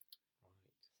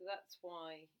 So that's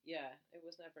why, yeah, it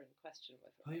was never in question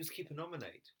whether. Oh, he was keeper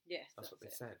nominate. Yes, that's what they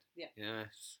it. said. Yeah.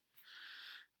 Yes.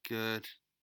 Good.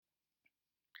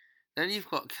 Then you've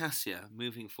got Cassia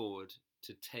moving forward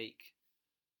to take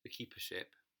the keepership.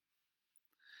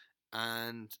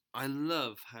 And I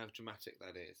love how dramatic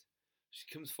that is. She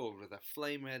comes forward with her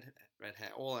flame red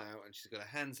hair all out, and she's got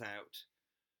her hands out,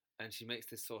 and she makes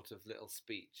this sort of little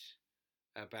speech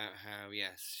about how,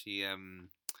 yes,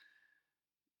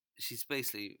 she's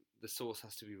basically, the source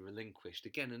has to be relinquished.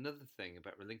 Again, another thing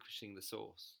about relinquishing the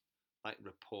source, like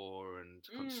rapport and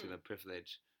consular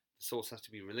privilege, the source has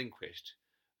to be relinquished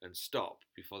and stop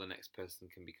before the next person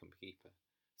can become keeper.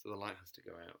 So the light has to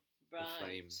go out. Right. The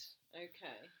flames.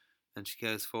 Okay. And she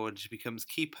goes forward and she becomes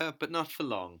keeper, but not for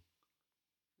long.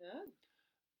 No.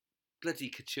 Bloody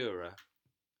Katura.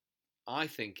 I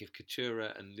think if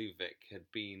Katura and Luvic had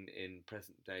been in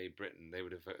present-day Britain, they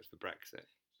would have voted for Brexit.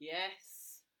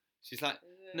 Yes. She's like,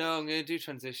 no, I'm going to do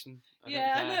transition. I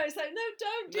know. It's like, no,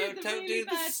 don't do the don't really do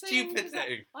the bad stupid thing, 'cause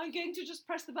thing. I'm going to just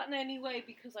press the button anyway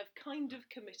because I've kind of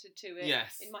committed to it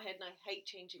Yes. in my head, and I hate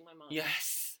changing my mind.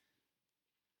 Yes.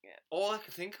 Yeah. All I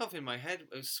could think of in my head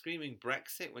was screaming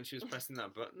Brexit when she was pressing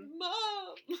that button.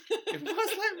 Mum! It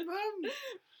was like, Mum!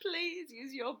 Please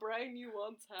use your brain you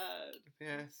once had.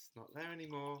 Yes, not there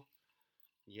anymore.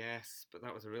 Yes, but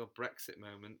that was a real Brexit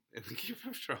moment in the Keeper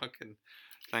of Traken.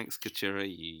 Thanks, Katura,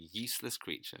 you useless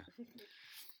creature.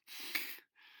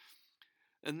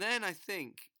 And then I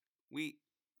think we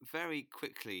very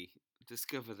quickly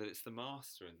discover that it's the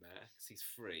Master in there, because he's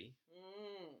free.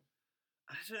 Mm.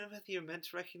 I don't know whether you're meant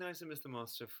to recognise him as the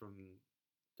Master from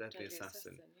Deadly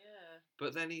Assassin. Yeah.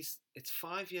 But then it's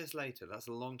 5 years later. That's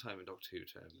a long time in Doctor Who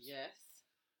terms. Yes.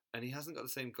 And he hasn't got the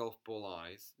same golf ball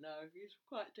eyes. No, he's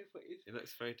quite different. He's He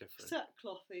looks very different.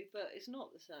 sackclothy, but it's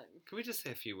not the same. Can we just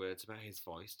say a few words about his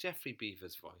voice? Geoffrey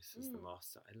Beaver's voice as the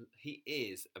Master. He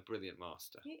is a brilliant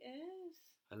Master. He is.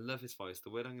 I love his voice. The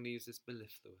word I'm going to use is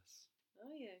mellifluous.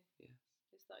 Are you? Yes.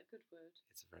 Is that a good word?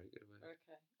 It's a very good word.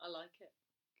 Okay, I like it.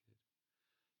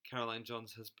 Caroline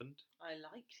John's husband. I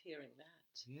liked hearing that.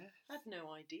 Yes. I had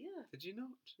no idea. Did you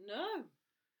not? No.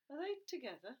 Are they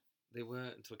together? They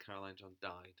were until Caroline John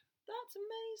died. That's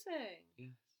amazing.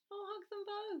 Yes. I'll hug them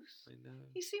both. I know.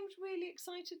 He seemed really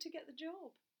excited to get the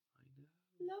job. I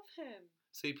know. Love him.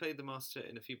 So he played the Master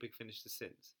in a few big finishes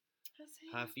since. Has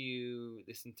he? Have you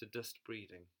listened to Dust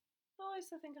Breeding? Oh,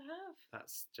 yes, I think I have.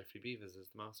 That's Geoffrey Beavers as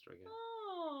the Master again.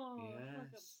 Oh,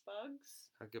 Yes. Bugs.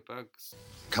 Hugger Bugs.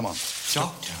 Come on.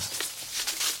 Doctor,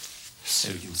 so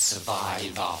you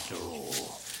survive after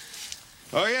all.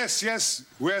 Oh, yes.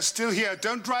 We're still here.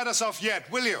 Don't write us off yet,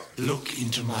 will you? Look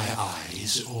into my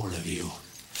eyes, all of you.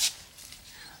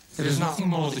 There is nothing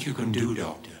more that you can do,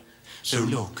 Doctor. So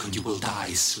look, and you will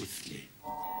die swiftly.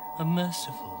 A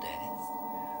merciful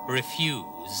death.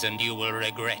 Refuse, and you will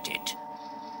regret it.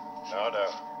 No.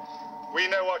 We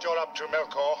know what you're up to,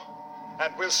 Melkor.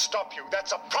 And we'll stop you.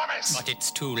 That's a promise. But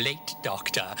it's too late,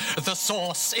 Doctor. The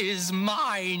source is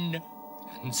mine.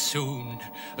 And soon,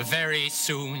 very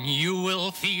soon, you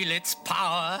will feel its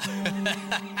power.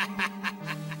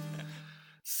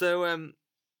 So,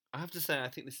 I have to say, I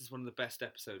think this is one of the best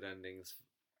episode endings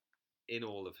in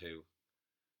all of Who.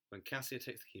 When Cassia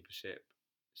takes the Keeper ship,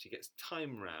 she gets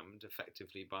time rammed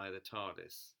effectively by the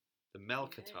TARDIS, the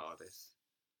Melka TARDIS.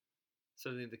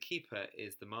 Suddenly the Keeper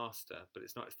is the Master, but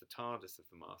it's not, it's the TARDIS of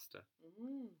the Master.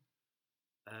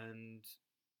 And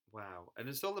wow. And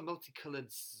it's all the multicoloured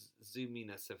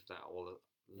zoominess of that, all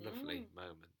a lovely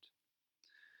moment.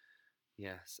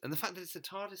 Yes. And the fact that it's a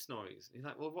TARDIS noise. You're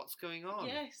like, well, what's going on?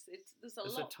 Yes, there's a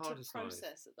lot to process noise.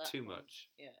 at that Too point. much.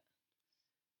 Yeah.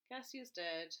 Cassia's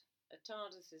dead. A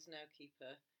TARDIS is now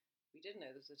Keeper. We didn't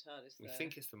know there was a TARDIS there. We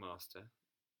think it's the Master,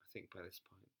 I think, by this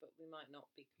point. But we might not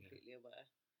be completely aware.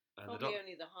 And Probably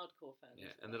only the hardcore fans.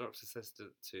 Yeah, and the Doctor says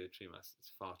to Tremas,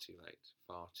 it's far too late,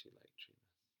 Tremas.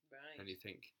 Right. And you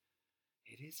think,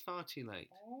 it is far too late.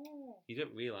 Oh. You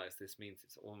don't realise this means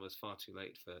it's almost far too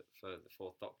late for the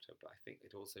Fourth Doctor, but I think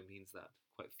it also means that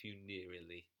quite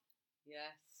funereally.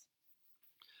 Yes.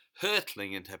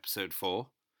 Hurtling into episode 4.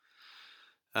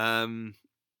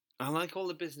 I like all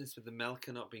the business with the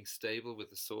Melka not being stable with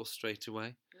the Source straight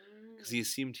away, because he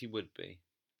assumed he would be,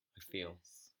 I feel.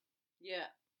 Yes. Yeah.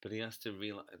 But he has to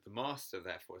realise, the Master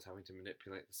therefore is having to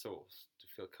manipulate the Source to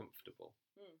feel comfortable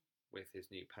with his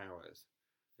new powers,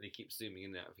 and he keeps zooming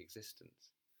in and out of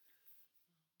existence.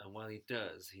 And while he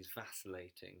does, he's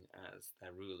vacillating as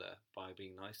their ruler by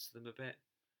being nice to them a bit.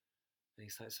 And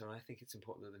he's like, so I think it's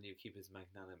important that the new Keeper is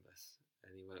magnanimous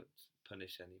and he won't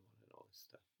punish anyone and all this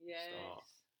stuff. Yes.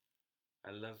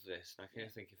 I love this. And I kind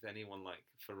of think if anyone like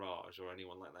Farage or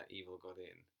anyone like that evil got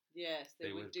in. Yes,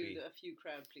 they would do be, a few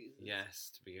crowd pleasers.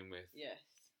 Yes, to begin with. Yes.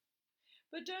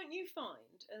 But don't you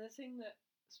find, and the thing that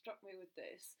struck me with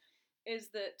this,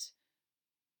 is that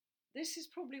this is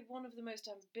probably one of the most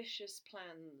ambitious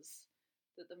plans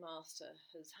that the Master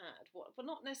has had. Well,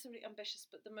 not necessarily ambitious,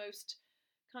 but the most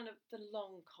kind of the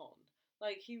long con.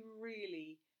 Like, he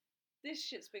really... This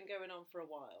shit's been going on for a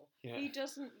while. Yeah. He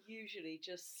doesn't usually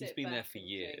just sit back. He's been there for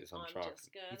years on Traken.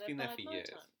 He's been there for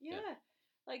years. Yeah.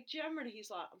 Like, generally, he's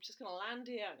like, I'm just going to land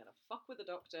here, I'm going to fuck with the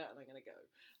Doctor, and I'm going to go.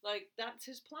 Like, that's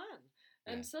his plan.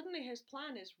 And suddenly his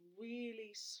plan is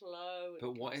really slow.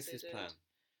 But what is his plan?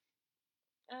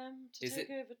 To take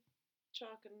over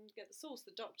Traken and get the Source.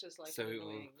 The Doctor's like so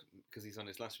because he's on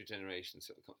his last regeneration,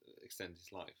 so it'll extend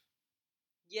his life.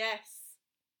 Yes.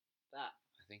 That.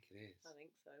 I think it is. I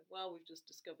think so. Well, we've just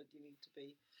discovered you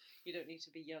don't need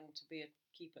to be young to be a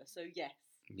Keeper. So yes.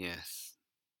 Yes.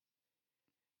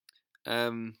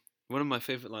 One of my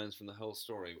favourite lines from the whole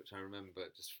story, which I remember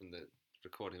just from the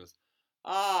recording, was,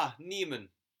 "Ah, Neiman,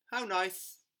 how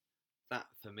nice." That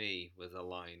for me was a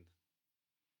line.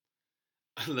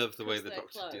 I love the way the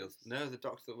Doctor deals. No,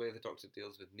 the way the Doctor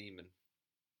deals with Neiman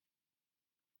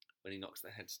when he knocks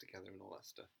their heads together and all that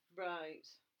stuff. Right.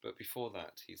 But before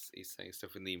that, he's saying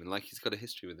stuff with Neiman like he's got a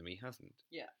history with him. He hasn't.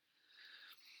 Yeah.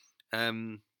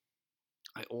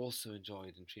 I also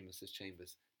enjoyed in Tremas's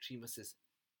chambers Tremas's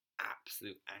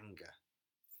absolute anger,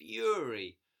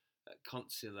 fury at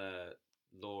consular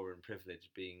law and privilege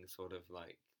being sort of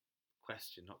like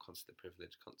questioned, not consular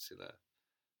privilege, consular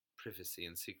privacy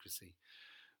and secrecy.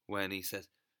 When he says,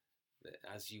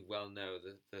 as you well know,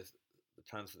 the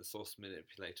plans for the Source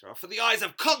Manipulator are for the eyes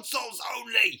of consuls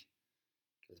only.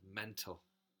 It's mental.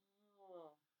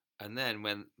 Oh. And then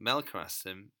when Melka asks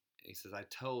him, he says, I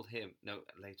told him. No,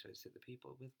 later, is it the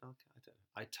people with Melka? I don't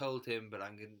know. I told him, but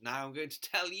now I'm going to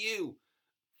tell you.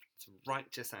 It's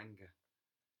righteous anger.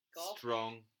 God.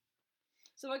 Strong.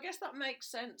 So I guess that makes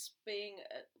sense, being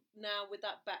now with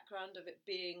that background of it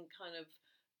being kind of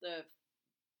the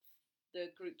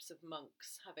groups of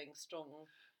monks having strong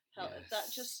help. Yes.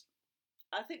 That just,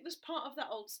 I think there's part of that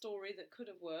old story that could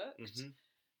have worked. Mm-hmm.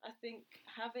 I think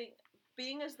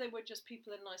being as they were just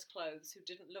people in nice clothes who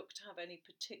didn't look to have any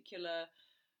particular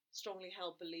strongly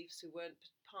held beliefs, who weren't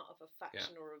part of a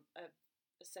faction or a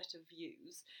set of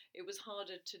views, it was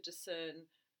harder to discern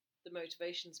the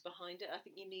motivations behind it. I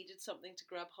think you needed something to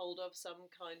grab hold of, some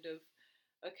kind of,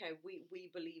 okay, we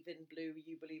believe in blue,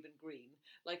 you believe in green.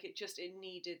 Like it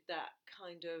needed that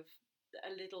kind of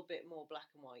a little bit more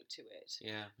black and white to it.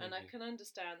 Yeah. And I maybe. can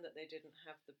understand that they didn't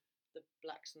have the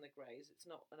blacks and the greys. It's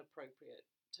not an appropriate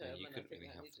term, you and I couldn't think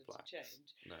really that have needed the to blacks.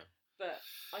 change. No. But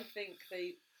I think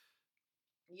the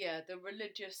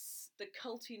religious, the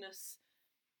cultiness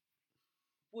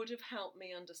would have helped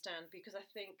me understand, because I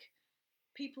think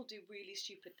people do really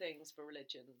stupid things for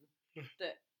religion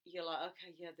that you're like,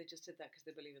 okay, yeah, they just did that because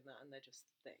they believe in that and they're just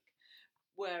thick.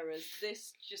 Whereas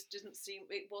this just didn't seem,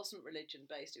 it wasn't religion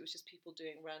based, it was just people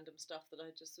doing random stuff that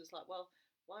I just was like, well,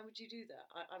 why would you do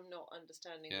that? I'm not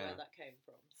understanding where that came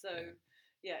from. So,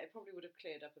 yeah, it probably would have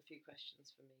cleared up a few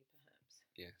questions for me, perhaps.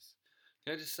 Yes.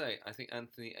 Can I just say, I think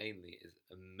Anthony Ainley is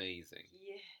amazing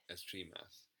as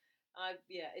Tremas.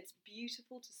 It's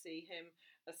beautiful to see him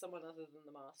as someone other than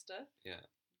the Master. Yeah.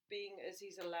 Being as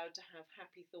he's allowed to have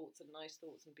happy thoughts and nice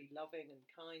thoughts and be loving and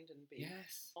kind and be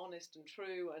honest and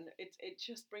true, and it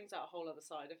just brings out a whole other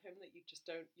side of him that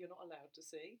you're not allowed to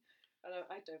see. And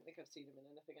I don't think I've seen him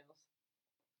in anything else.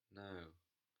 No.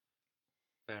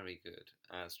 Very good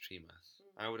as Tremas.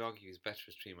 I would argue he's better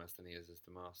as Tremas than he is as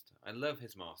the Master. I love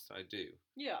his Master, I do.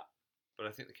 Yeah. But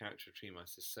I think the character of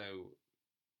Tremas is so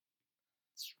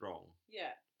strong.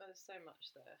 Yeah, there's so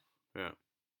much there. Yeah.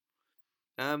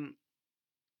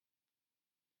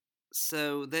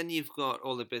 So then you've got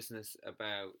all the business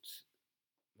about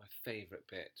my favourite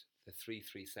bit, the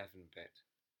 337 bit.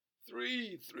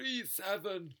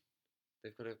 337!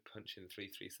 They've got to punch in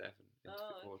 337 into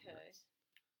the coordinates. Okay.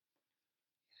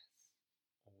 Yes.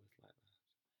 Always like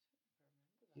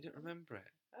that. You don't remember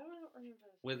it? I don't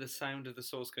remember. With the sound of the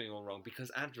source going all wrong,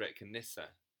 because Adric and Nyssa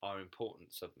are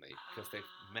important suddenly, because they're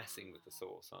messing with the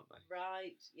source, aren't they?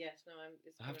 Right, yes, no,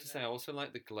 I have to say, I also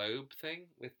like the globe thing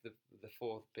with the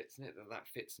 4 bits in it, that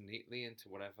fits neatly into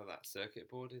whatever that circuit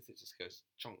board is. It just goes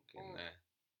chonk in there.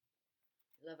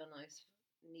 Love a nice,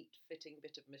 neat fitting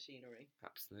bit of machinery.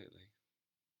 Absolutely.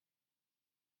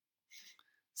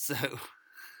 So,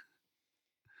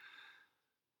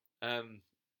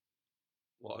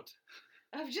 what?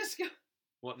 I've just got...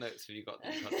 What notes have you got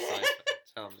that you can't decipher?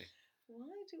 Tell me. Why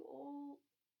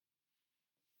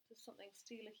does something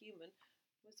steal a human?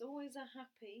 Was always a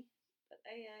happy, but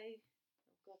AA,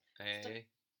 oh God. AA,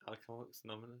 Alcoholics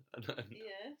Anonymous?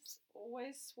 Yes,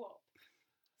 always swap.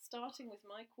 Starting with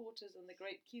my quarters and the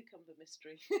Great Cucumber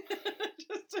Mystery. I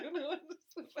just don't know what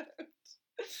it's about.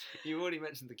 You already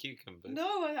mentioned the cucumbers.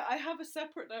 No, I have a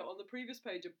separate note on the previous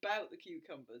page about the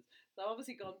cucumbers. So I've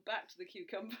obviously gone back to the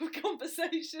cucumber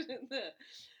conversation in there.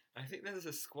 I think there's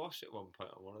a squash at one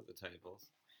point on one of the tables.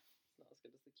 It's not as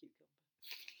good as the cucumber.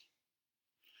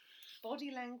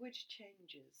 Body language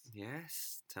changes.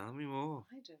 Yes, tell me more.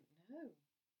 I don't know.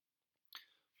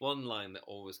 One line that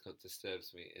always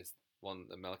disturbs me is one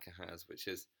that Melka has, which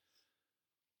is,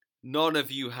 none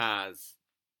of you has,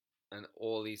 and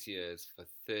all these years, for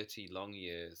 30 long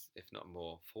years, if not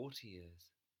more, 40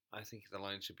 years. I think the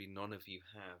line should be, none of you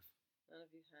have. None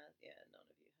of you have, yeah, none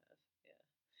of you have, yeah.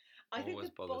 I think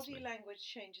the body language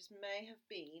changes may have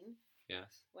been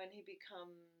when he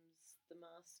becomes the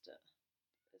Master.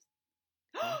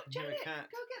 Janet, go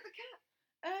get the cat.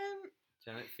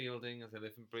 Janet Fielding, As I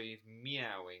Live and Breathe,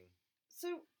 meowing.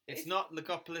 So it's not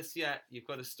Legopolis yet. You've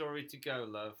got a story to go,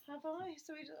 love. Have I?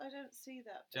 So I don't see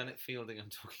that. Janet Fielding, I'm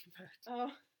talking about.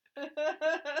 Oh.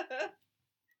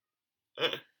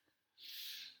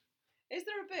 Is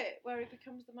there a bit where he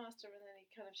becomes the Master and then he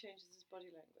kind of changes his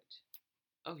body language?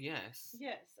 Oh, yes.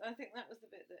 Yes, I think that was the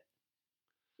bit that...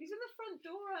 He's in the front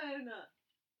door, Iona.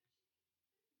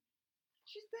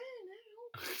 She's there now.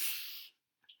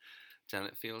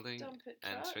 Janet Fielding Dump it,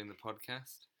 entering the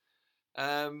podcast.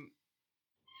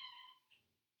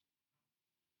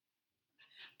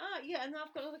 Yeah, and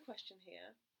I've got another question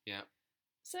here. Yeah.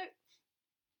 So,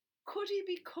 could he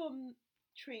become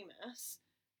Tremas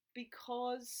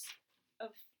because of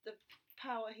the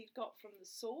power he got from the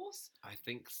source? I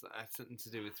think that's something to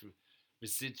do with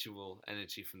residual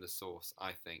energy from the source,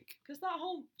 I think. Because that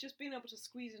whole just being able to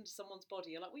squeeze into someone's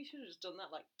body, you're like, we should have just done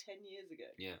that like 10 years ago.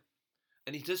 Yeah.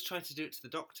 And he does try to do it to the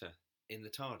Doctor in the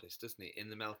TARDIS, doesn't he? In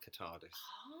the Melka TARDIS.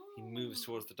 Oh. He moves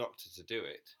towards the Doctor to do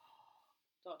it.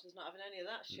 Doctor's not having any of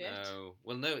that shit. No.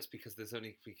 Well, no, it's because there's of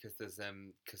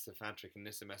Adric and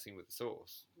Nyssa messing with the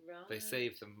source. Right. They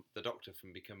save the Doctor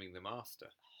from becoming the Master.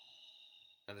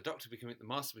 And the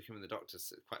Master becoming the Doctor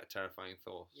is quite a terrifying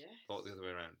thought. Yes. Thought the other way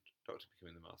around. Doctor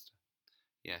becoming the Master.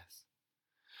 Yes.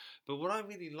 But what I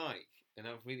really like, and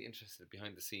I'm really interested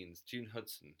behind the scenes, June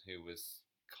Hudson, who was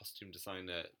costume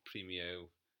designer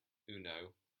Premio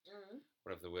Uno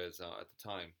whatever the words are at the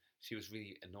time, she was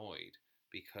really annoyed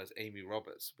because Amy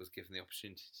Roberts was given the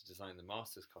opportunity to design the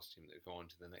Master's costume that would go on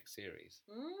to the next series.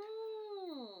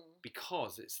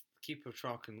 Because it's Keeper of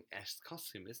Traken-esque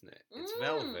costume, isn't it? It's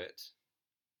velvet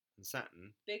and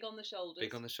satin. Big on the shoulders.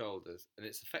 Big on the shoulders. And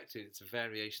it's effectively, it's a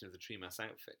variation of the Treemas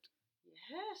outfit.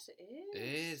 Yes, it is.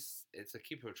 It is. It's a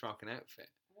Keeper of Traken outfit.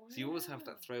 Wow. So you always have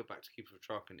that throwback to Keeper of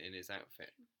Traken in his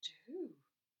outfit. You do.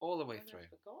 All the way through.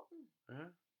 I've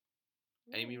forgotten.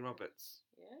 Amy Roberts.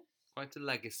 Yes. Quite a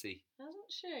legacy. Hasn't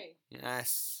she?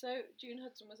 Yes. So June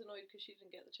Hudson was annoyed because she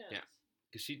didn't get the chance. Yeah.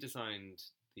 Because she designed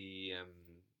the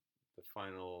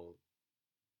final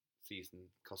season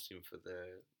costume for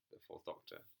the Fourth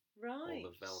Doctor. Right.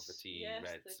 All the velvety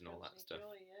reds and all that stuff.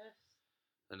 Joy, yes.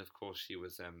 And of course she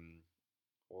was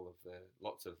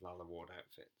lots of Lalla Ward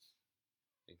outfits,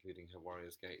 including her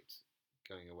Warrior's Gate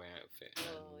going away outfit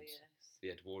and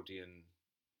the Edwardian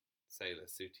sailor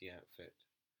suity outfit.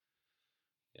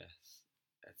 Yes,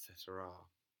 etc.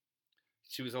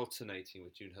 She was alternating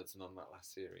with June Hudson on that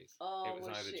last series. Oh, it was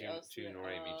either June or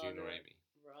Amy, June or Amy.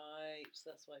 Right,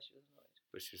 that's why she was annoyed.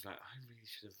 But she was like, I really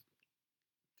should have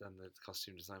done the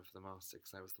costume design for the Master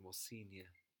because I was the more senior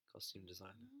costume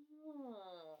designer.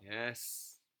 Oh.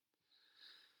 Yes.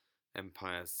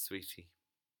 Empire's sweetie.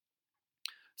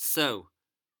 So,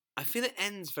 I feel it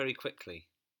ends very quickly.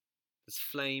 There's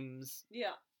flames.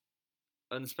 Yeah.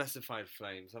 Unspecified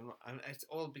flames. It's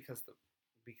all because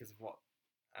of what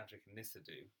Adric and Nyssa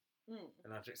do.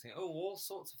 And Adric saying, "Oh, all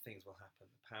sorts of things will happen.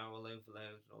 The power will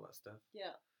overload and all that stuff."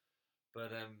 Yeah.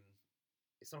 But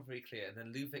it's not very clear. And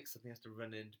then Luvic suddenly has to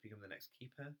run in to become the next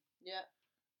keeper. Yeah.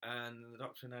 And the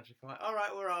Doctor and Adric are like, "All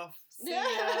right, we're off. See ya.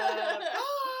 Bye."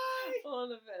 All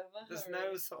a bit of a There's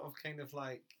hurry. no sort of kind of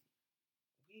like,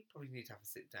 we probably need to have a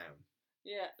sit down.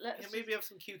 Yeah, maybe have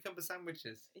some cucumber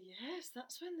sandwiches. Yes,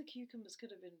 that's when the cucumbers could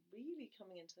have been really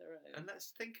coming into their own. And let's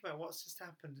think about what's just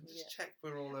happened and just check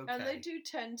we're all okay. And they do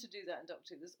tend to do that in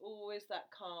Doctor Who. There's always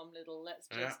that calm little, let's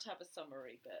just have a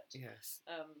summary bit. Yes.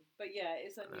 But yeah,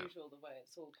 it's unusual the way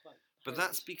it's all quite... But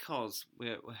that's because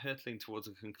we're hurtling towards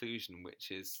a conclusion which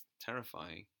is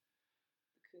terrifying.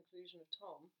 The conclusion of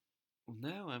Tom.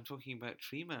 No, I'm talking about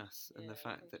Treemas and the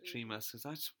fact that Treemas says,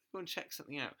 I just want to go and check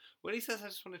something out. When he says, I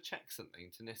just want to check something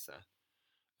to Nyssa,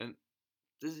 and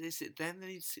is it then that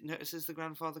he notices the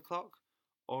grandfather clock?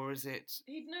 Or is it...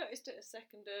 He'd noticed it a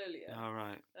second earlier. Oh,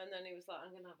 right. And then he was like,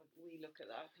 I'm going to have a wee look at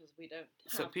that because we don't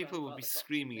have So people will be grandfather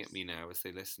screaming clocks. at me now as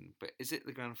they listen, but is it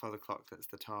the grandfather clock that's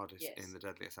the TARDIS Yes. in The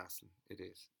Deadly Assassin? It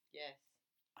is. Yes.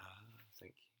 Ah,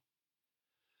 thank you.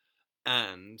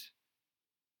 And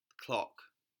the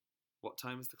clock. What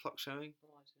time is the clock showing?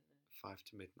 Oh, I don't know. 5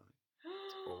 to midnight.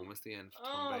 It's almost the end for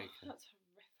Tom Baker. That's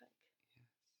horrific. Yes.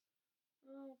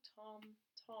 Oh, Tom.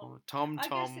 Oh, Tom. I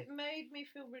guess it made me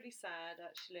feel really sad,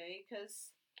 actually,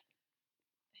 because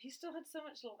he still had so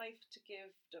much life to give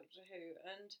Doctor Who,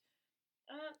 and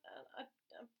I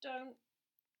don't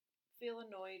feel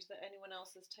annoyed that anyone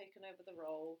else has taken over the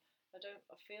role.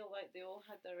 I feel like they all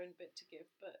had their own bit to give,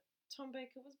 but Tom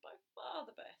Baker was by far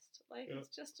the best.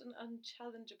 It's just an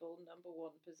unchallengeable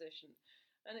 #1 position.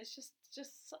 And it's just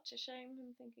such a shame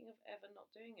him thinking of ever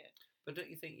not doing it. But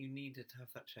don't you think you needed to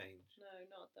have that change? No,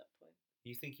 not at that point.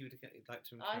 You think you would like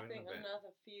to I carry think on a bit?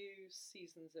 another few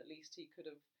seasons at least he could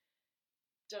have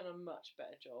done a much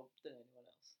better job than anyone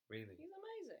else. Really? He's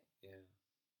amazing.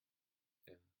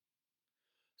 Yeah.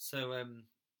 So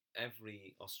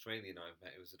every Australian I've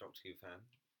met who was a Doctor Who fan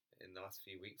in the last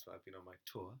few weeks while I've been on my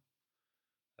tour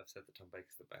have said that Tom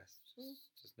Baker's the best.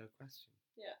 Just no question.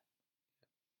 Yeah.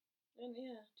 And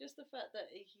yeah, just the fact that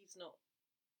he's not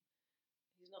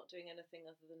doing anything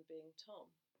other than being Tom.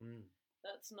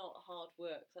 That's not hard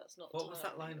work. That's not. What was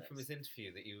that time, line from his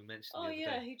interview that you mentioned? Oh the other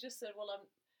yeah, day? he just said, "Well,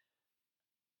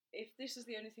 if this is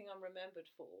the only thing I'm remembered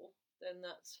for, then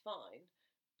that's fine,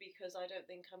 because I don't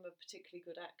think I'm a particularly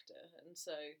good actor, and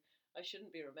so I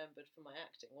shouldn't be remembered for my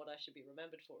acting. What I should be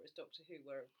remembered for is Doctor Who,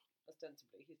 where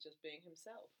ostensibly he's just being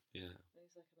himself." Yeah. And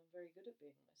he's like, "And I'm very good at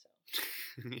being myself."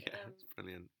 Yeah, it's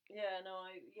brilliant. Yeah, no,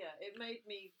 it made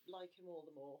me like him all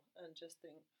the more, and just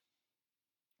think,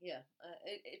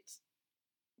 it's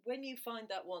when you find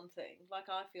that one thing, like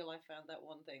I feel I found that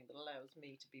one thing that allows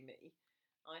me to be me.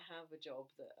 I have a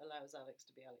job that allows Alex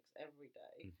to be Alex every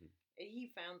day. Mm-hmm.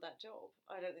 He found that job.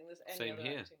 I don't think there's any Same other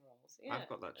here. acting roles. Yeah, I've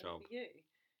got that and job. for you.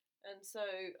 And so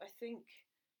I think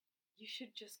you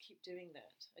should just keep doing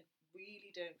that. I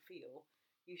really don't feel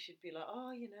you should be like, oh,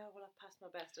 well, I've passed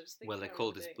my best. I just think. Well, they carry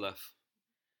called on his doing it. bluff.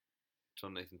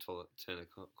 John Nathan Turner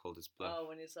called his bluff. Oh,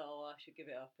 when he's I should give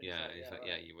it up. And yeah, he's he's like,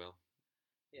 right. yeah, you will.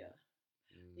 Yeah.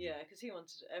 Yeah, because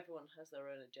everyone has their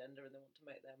own agenda and they want to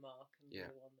make their mark, and Yeah.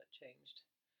 the one that changed.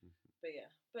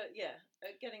 But yeah,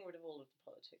 getting rid of all of the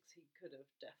politics, he could have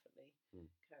definitely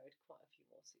carried quite a few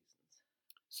more seasons.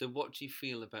 So what do you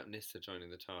feel about Nyssa joining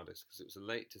the TARDIS? Because it was a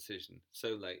late decision,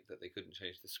 so late that they couldn't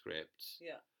change the script.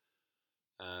 Yeah.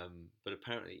 But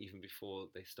apparently, even before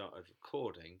they started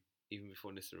recording, even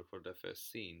before Nyssa recorded her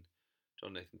first scene,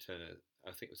 John Nathan Turner,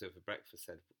 I think it was over breakfast,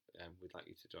 said, "We'd like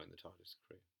you to join the TARDIS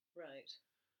crew." Right.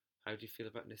 How do you feel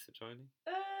about Nyssa joining?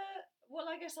 Well,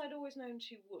 I guess I'd always known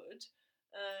she would,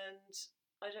 and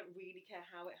I don't really care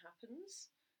how it happens.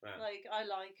 Wow. Like, I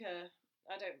like her.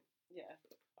 I don't. Yeah.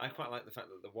 I quite like the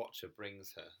fact that the Watcher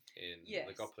brings her in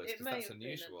Logopolis, because that's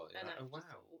unusual. An You're like, oh, wow.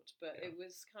 afterthought, but it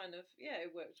was kind of,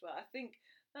 it worked well. I think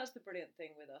that's the brilliant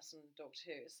thing with us and Doctor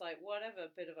Who. It's like,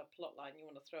 whatever bit of a plot line you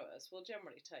want to throw at us, we'll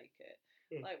generally take it.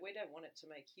 Yeah. Like, we don't want it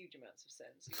to make huge amounts of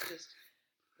sense.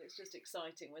 It's just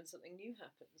exciting when something new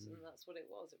happens, and that's what it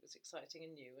was. It was exciting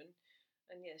and new,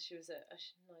 and yes, she was a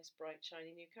nice, bright, shiny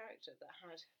new character that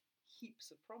had heaps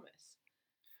of promise.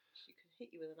 She could hit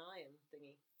you with an iron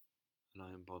thingy. An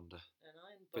iron bonder. An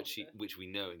iron bonder. But which we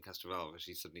know in Castrovalva,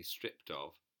 she's suddenly stripped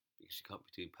of because she can't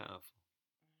be too powerful.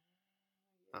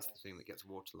 That's the thing that gets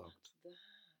waterlogged. Yes.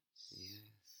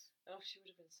 Oh, she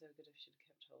would have been so good if she'd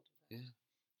kept hold of that. Yeah.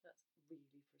 That's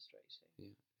really frustrating.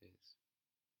 Yeah, it is.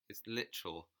 It's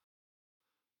literal,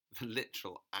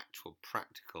 actual,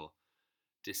 practical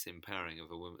disempowering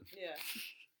of a woman. Yeah.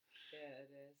 Yeah,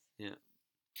 it is. Yeah.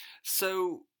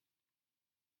 So,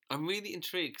 I'm really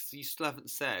intrigued because you still haven't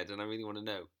said, and I really want to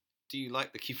know, do you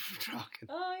like The Keeper of Draken?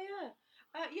 Oh,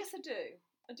 yeah. Yes, I do.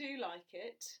 I do like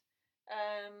it.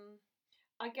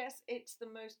 I guess it's the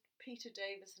most Peter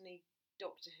Davison-y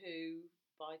Doctor Who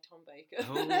by Tom Baker.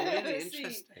 Oh, really?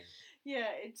 Interesting.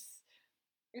 Yeah,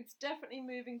 it's definitely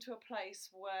moving to a place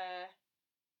where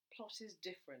plot is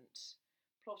different.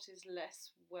 Plot is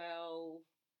less well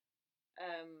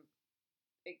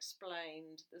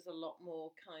explained. There's a lot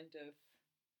more kind of...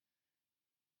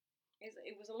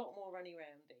 It was a lot more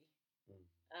runny-roundy.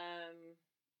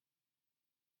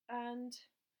 And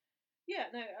yeah,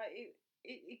 no,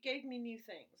 it gave me new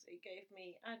things. It gave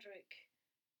me Adric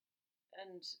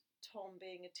and Tom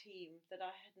being a team that I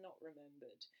had not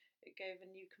remembered. It gave a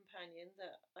new companion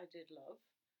that I did love.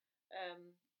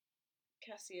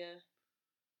 Cassia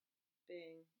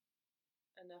being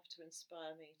enough to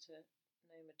inspire me to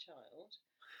name a child.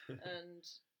 And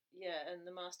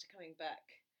the Master coming back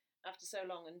after so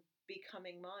long and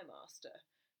becoming my Master,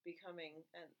 becoming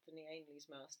Anthony Ainley's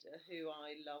Master, who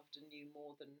I loved and knew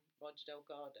more than Roger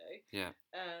Delgado. Yeah.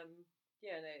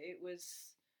 It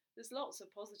was... There's lots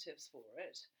of positives for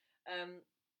it.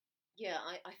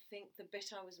 I think the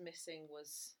bit I was missing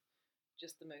was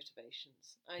just the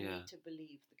motivations. I need to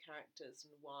believe the characters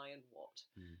and why and what.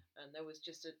 And there was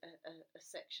just a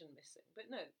section missing. But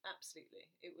no,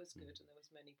 absolutely, it was good and there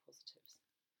was many positives.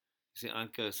 See,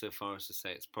 I'd go so far as to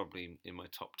say it's probably in my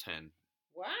top 10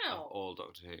 Wow. of all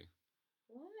Doctor Who.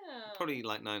 Wow. Probably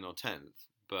like 9th or 10th,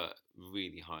 but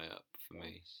really high up for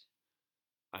me.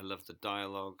 I love the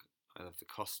dialogue, I love the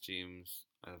costumes,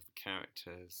 I love the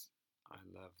characters, I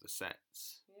love the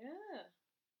sets. Yeah.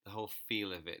 The whole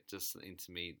feel of it does something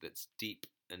to me that's deep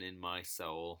and in my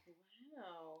soul.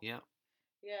 Wow. Yeah.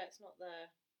 Yeah, it's not there.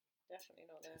 Definitely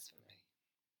not there for me.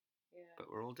 Yeah. But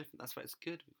we're all different. That's why it's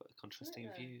good. We've got contrasting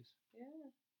views.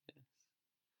 Yeah. Yes.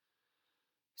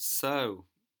 So,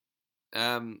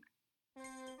 I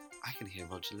can hear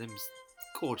Roger Lim's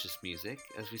gorgeous music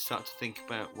as we start to think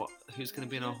about who's going to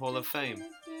be in our Hall of Fame.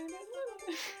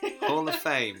 Hall of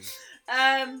Fame.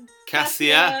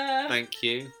 Cassia. Thank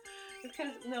you.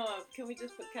 No, can we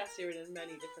just put Cassia in as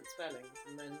many different spellings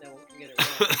and then no one can get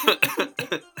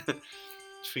it right?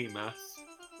 Tremas.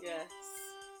 Yes.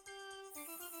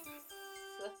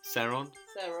 Saron.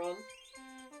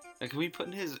 Can we put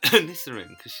Nyssa in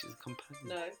because she's a companion?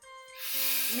 No.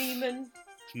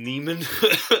 Neiman.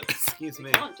 Excuse me.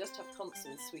 You can't just have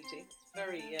consuls, sweetie. It's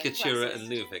very Katura classist.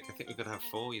 and Luvic. I think we've got to have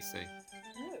 4, you see.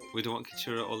 No. We don't want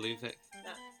Katura or Luvic.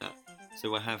 No. So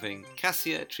we're having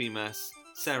Cassia, Tremas,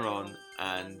 Saron,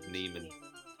 and Neiman.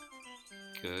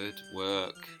 Good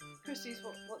work. Christie's,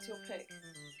 what's your pick?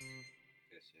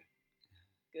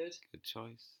 Good. Good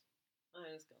choice.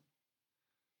 Iona's gone.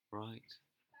 Right.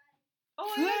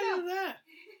 Oh, Iona! Iona!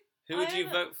 Who would you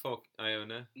Iona. vote for,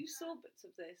 Iona? You saw bits of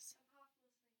this.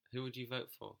 Who would you vote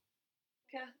for?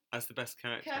 As the best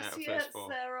character out of Cassia, those 4?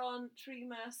 Saron,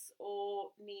 Tremas,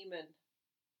 or Neiman?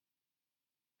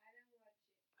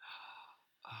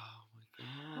 Oh my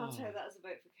god. I'll take that as a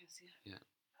vote for Cassia. Yeah.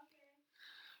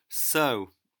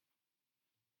 So,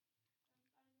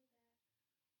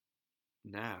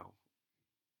 now.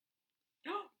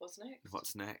 What's next?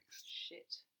 What's next?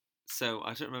 Shit. So,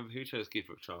 I don't remember who chose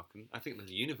Keeper of Traken. I think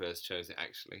the universe chose it,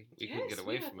 actually. We couldn't get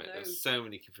away from it. There were so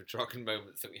many Keeper of Traken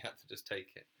moments that we had to just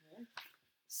take it. Yeah.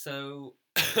 So,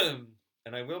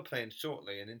 and I will play in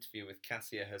shortly an interview with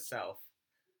Cassia herself.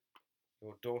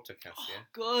 Your daughter, Cassia. Oh,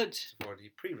 good. It's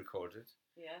already pre-recorded.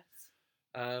 Yes.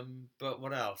 But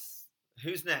what else?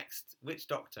 Who's next? Which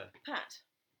Doctor?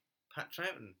 Pat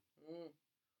Troughton. Mm.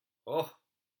 Oh.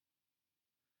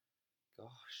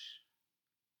 Gosh.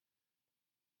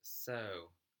 So,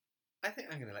 I think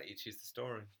I'm going to let you choose the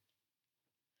story.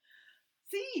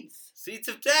 Seeds. Seeds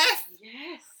of Death.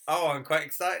 Yes. Oh, I'm quite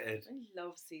excited. I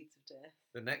love Seeds of Death.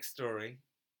 The next story,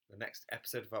 the next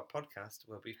episode of our podcast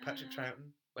will be Patrick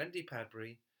Troughton, Wendy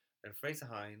Padbury, and Fraser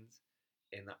Hines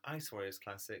in the Ice Warriors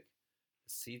classic,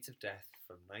 The Seeds of Death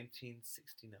from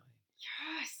 1969.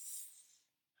 Yes.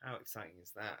 How exciting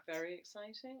is that? Very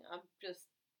exciting. I'm just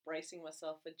bracing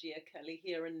myself for Gia Kelly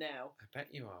here and now. I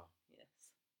bet you are. Yes.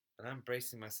 And I'm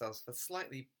bracing myself for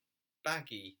slightly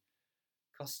baggy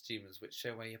costumes which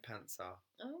show where your pants are.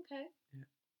 Oh, okay. Yeah.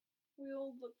 We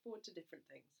all look forward to different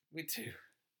things. We do.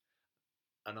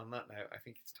 And on that note, I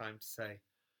think it's time to say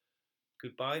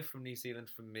goodbye from New Zealand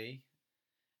from me.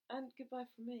 And goodbye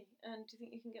from me. And do you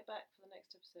think you can get back for the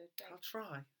next episode? I'll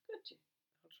try. Could you?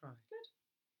 I'll try. Good.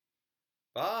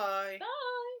 Bye. Bye.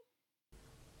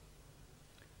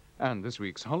 And this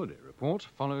week's holiday report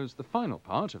follows the final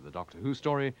part of the Doctor Who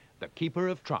story, The Keeper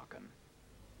of Traken.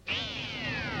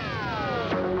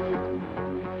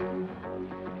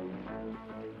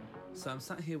 So I'm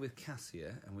sat here with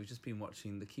Cassia, and we've just been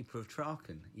watching The Keeper of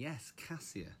Traken. Yes,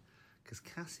 Cassia. Because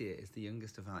Cassia is the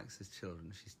youngest of Alex's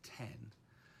children. She's 10,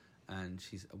 and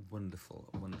she's a wonderful,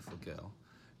 wonderful girl.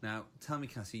 Now, tell me,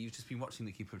 Cassia, you've just been watching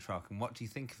The Keeper of Traken. What do you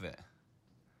think of it?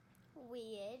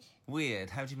 Weird. Weird?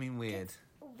 How do you mean weird?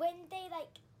 When they,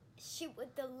 shoot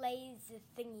with the laser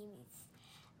thingies,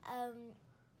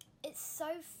 it's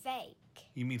so fake.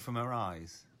 You mean from her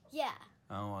eyes? Yeah.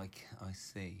 Oh, I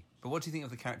see. But what do you think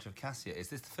of the character of Cassia? Is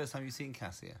this the first time you've seen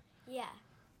Cassia? Yeah.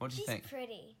 What do you think? She's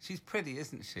pretty. She's pretty,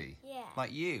 isn't she? Yeah.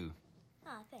 Like you.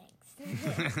 Oh,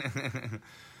 thanks.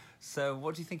 So,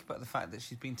 what do you think about the fact that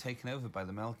she's been taken over by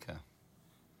the Melka?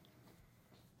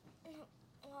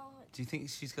 Well, Do you think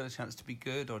she's got a chance to be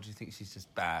good, or do you think she's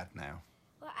just bad now?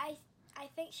 well, I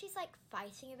think she's,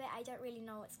 fighting a bit. I don't really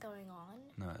know what's going on.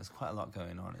 No, there's quite a lot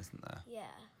going on, isn't there? Yeah.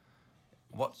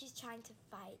 What? She's trying to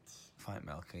fight. Fight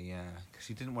Melka, yeah, because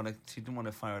she didn't want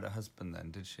to fire at her husband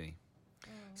then, did she?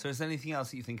 So is there anything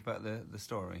else that you think about the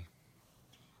story?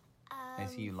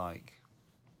 Anything you like?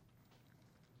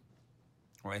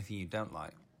 Or anything you don't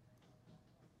like?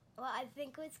 Well, I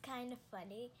think it was kind of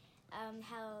funny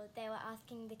how they were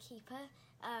asking the keeper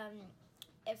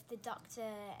if the Doctor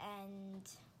and...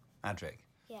 Adric.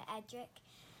 Yeah, Adric.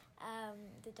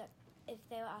 If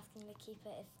they were asking the keeper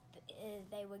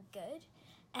if they were good.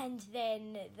 And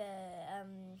then the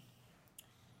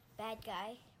bad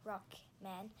guy,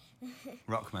 Rockman,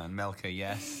 Melka,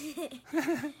 yes.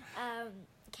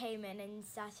 Came in and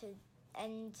started,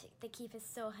 and the keeper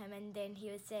saw him, and then he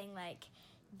was saying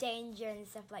danger and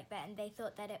stuff like that, and they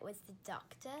thought that it was the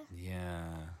Doctor. Yeah.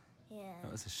 Yeah.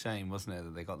 That was a shame, wasn't it,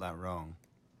 that they got that wrong.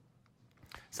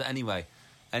 So anyway,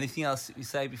 anything else you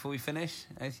say before we finish?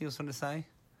 Anything else you want to say?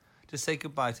 Just say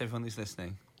goodbye to everyone who's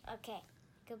listening. Okay.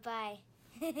 Goodbye.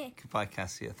 Goodbye,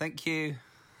 Cassia. Thank you.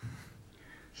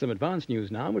 Some advance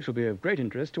news now, which will be of great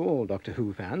interest to all Doctor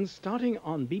Who fans. Starting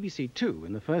on BBC Two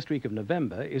in the first week of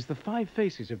November is The Five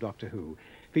Faces of Doctor Who,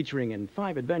 featuring in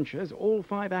 5 adventures all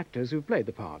 5 actors who've played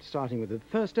the part, starting with the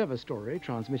first ever story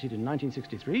transmitted in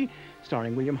 1963,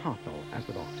 starring William Hartnell as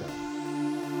the Doctor.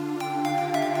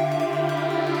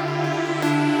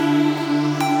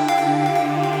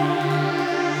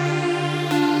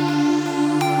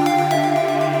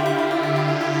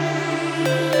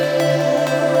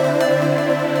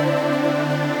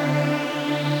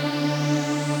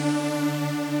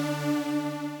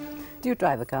 Do you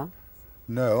drive a car?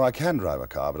 No, I can drive a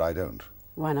car, but I don't.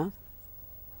 Why not?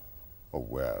 Oh,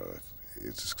 well,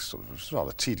 it's a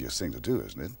rather tedious thing to do,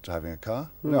 isn't it, driving a car?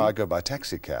 No, I go by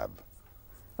taxi cab.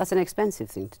 That's an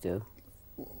expensive thing to do.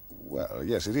 Well,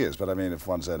 yes, it is, but I mean, if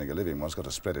one's earning a living, one's got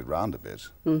to spread it round a bit.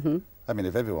 Mm-hmm. I mean,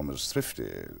 if everyone was thrifty,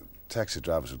 taxi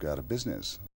drivers would go out of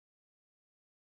business.